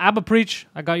 Abba Preach.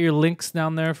 I got your links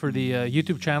down there for the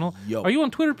YouTube channel. Are you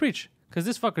on Twitter, Preach? Because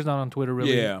this fucker's not on Twitter,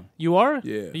 really. Yeah. You are?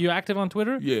 Yeah. Are you active on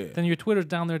Twitter? Yeah. Then your Twitter's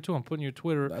down there, too. I'm putting your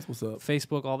Twitter. That's what's up.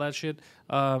 Facebook, all that shit.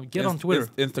 Get on Twitter.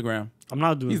 Instagram. I'm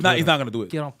not doing He's not going to do it.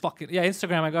 Get on fucking... Yeah,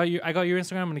 Instagram. I got your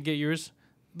Instagram. I'm going to get yours.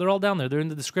 They're all down there. They're in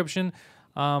the description.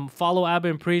 Follow Abba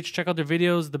and Preach. Check out their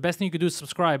videos. The best thing you could do is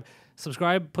subscribe.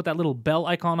 Subscribe. Put that little bell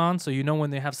icon on so you know when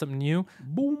they have something new.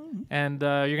 Boom. And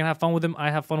you're going to have fun with them. I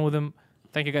have fun with them.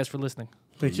 Thank you guys for listening.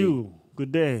 Thank you.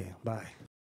 Good day. Bye.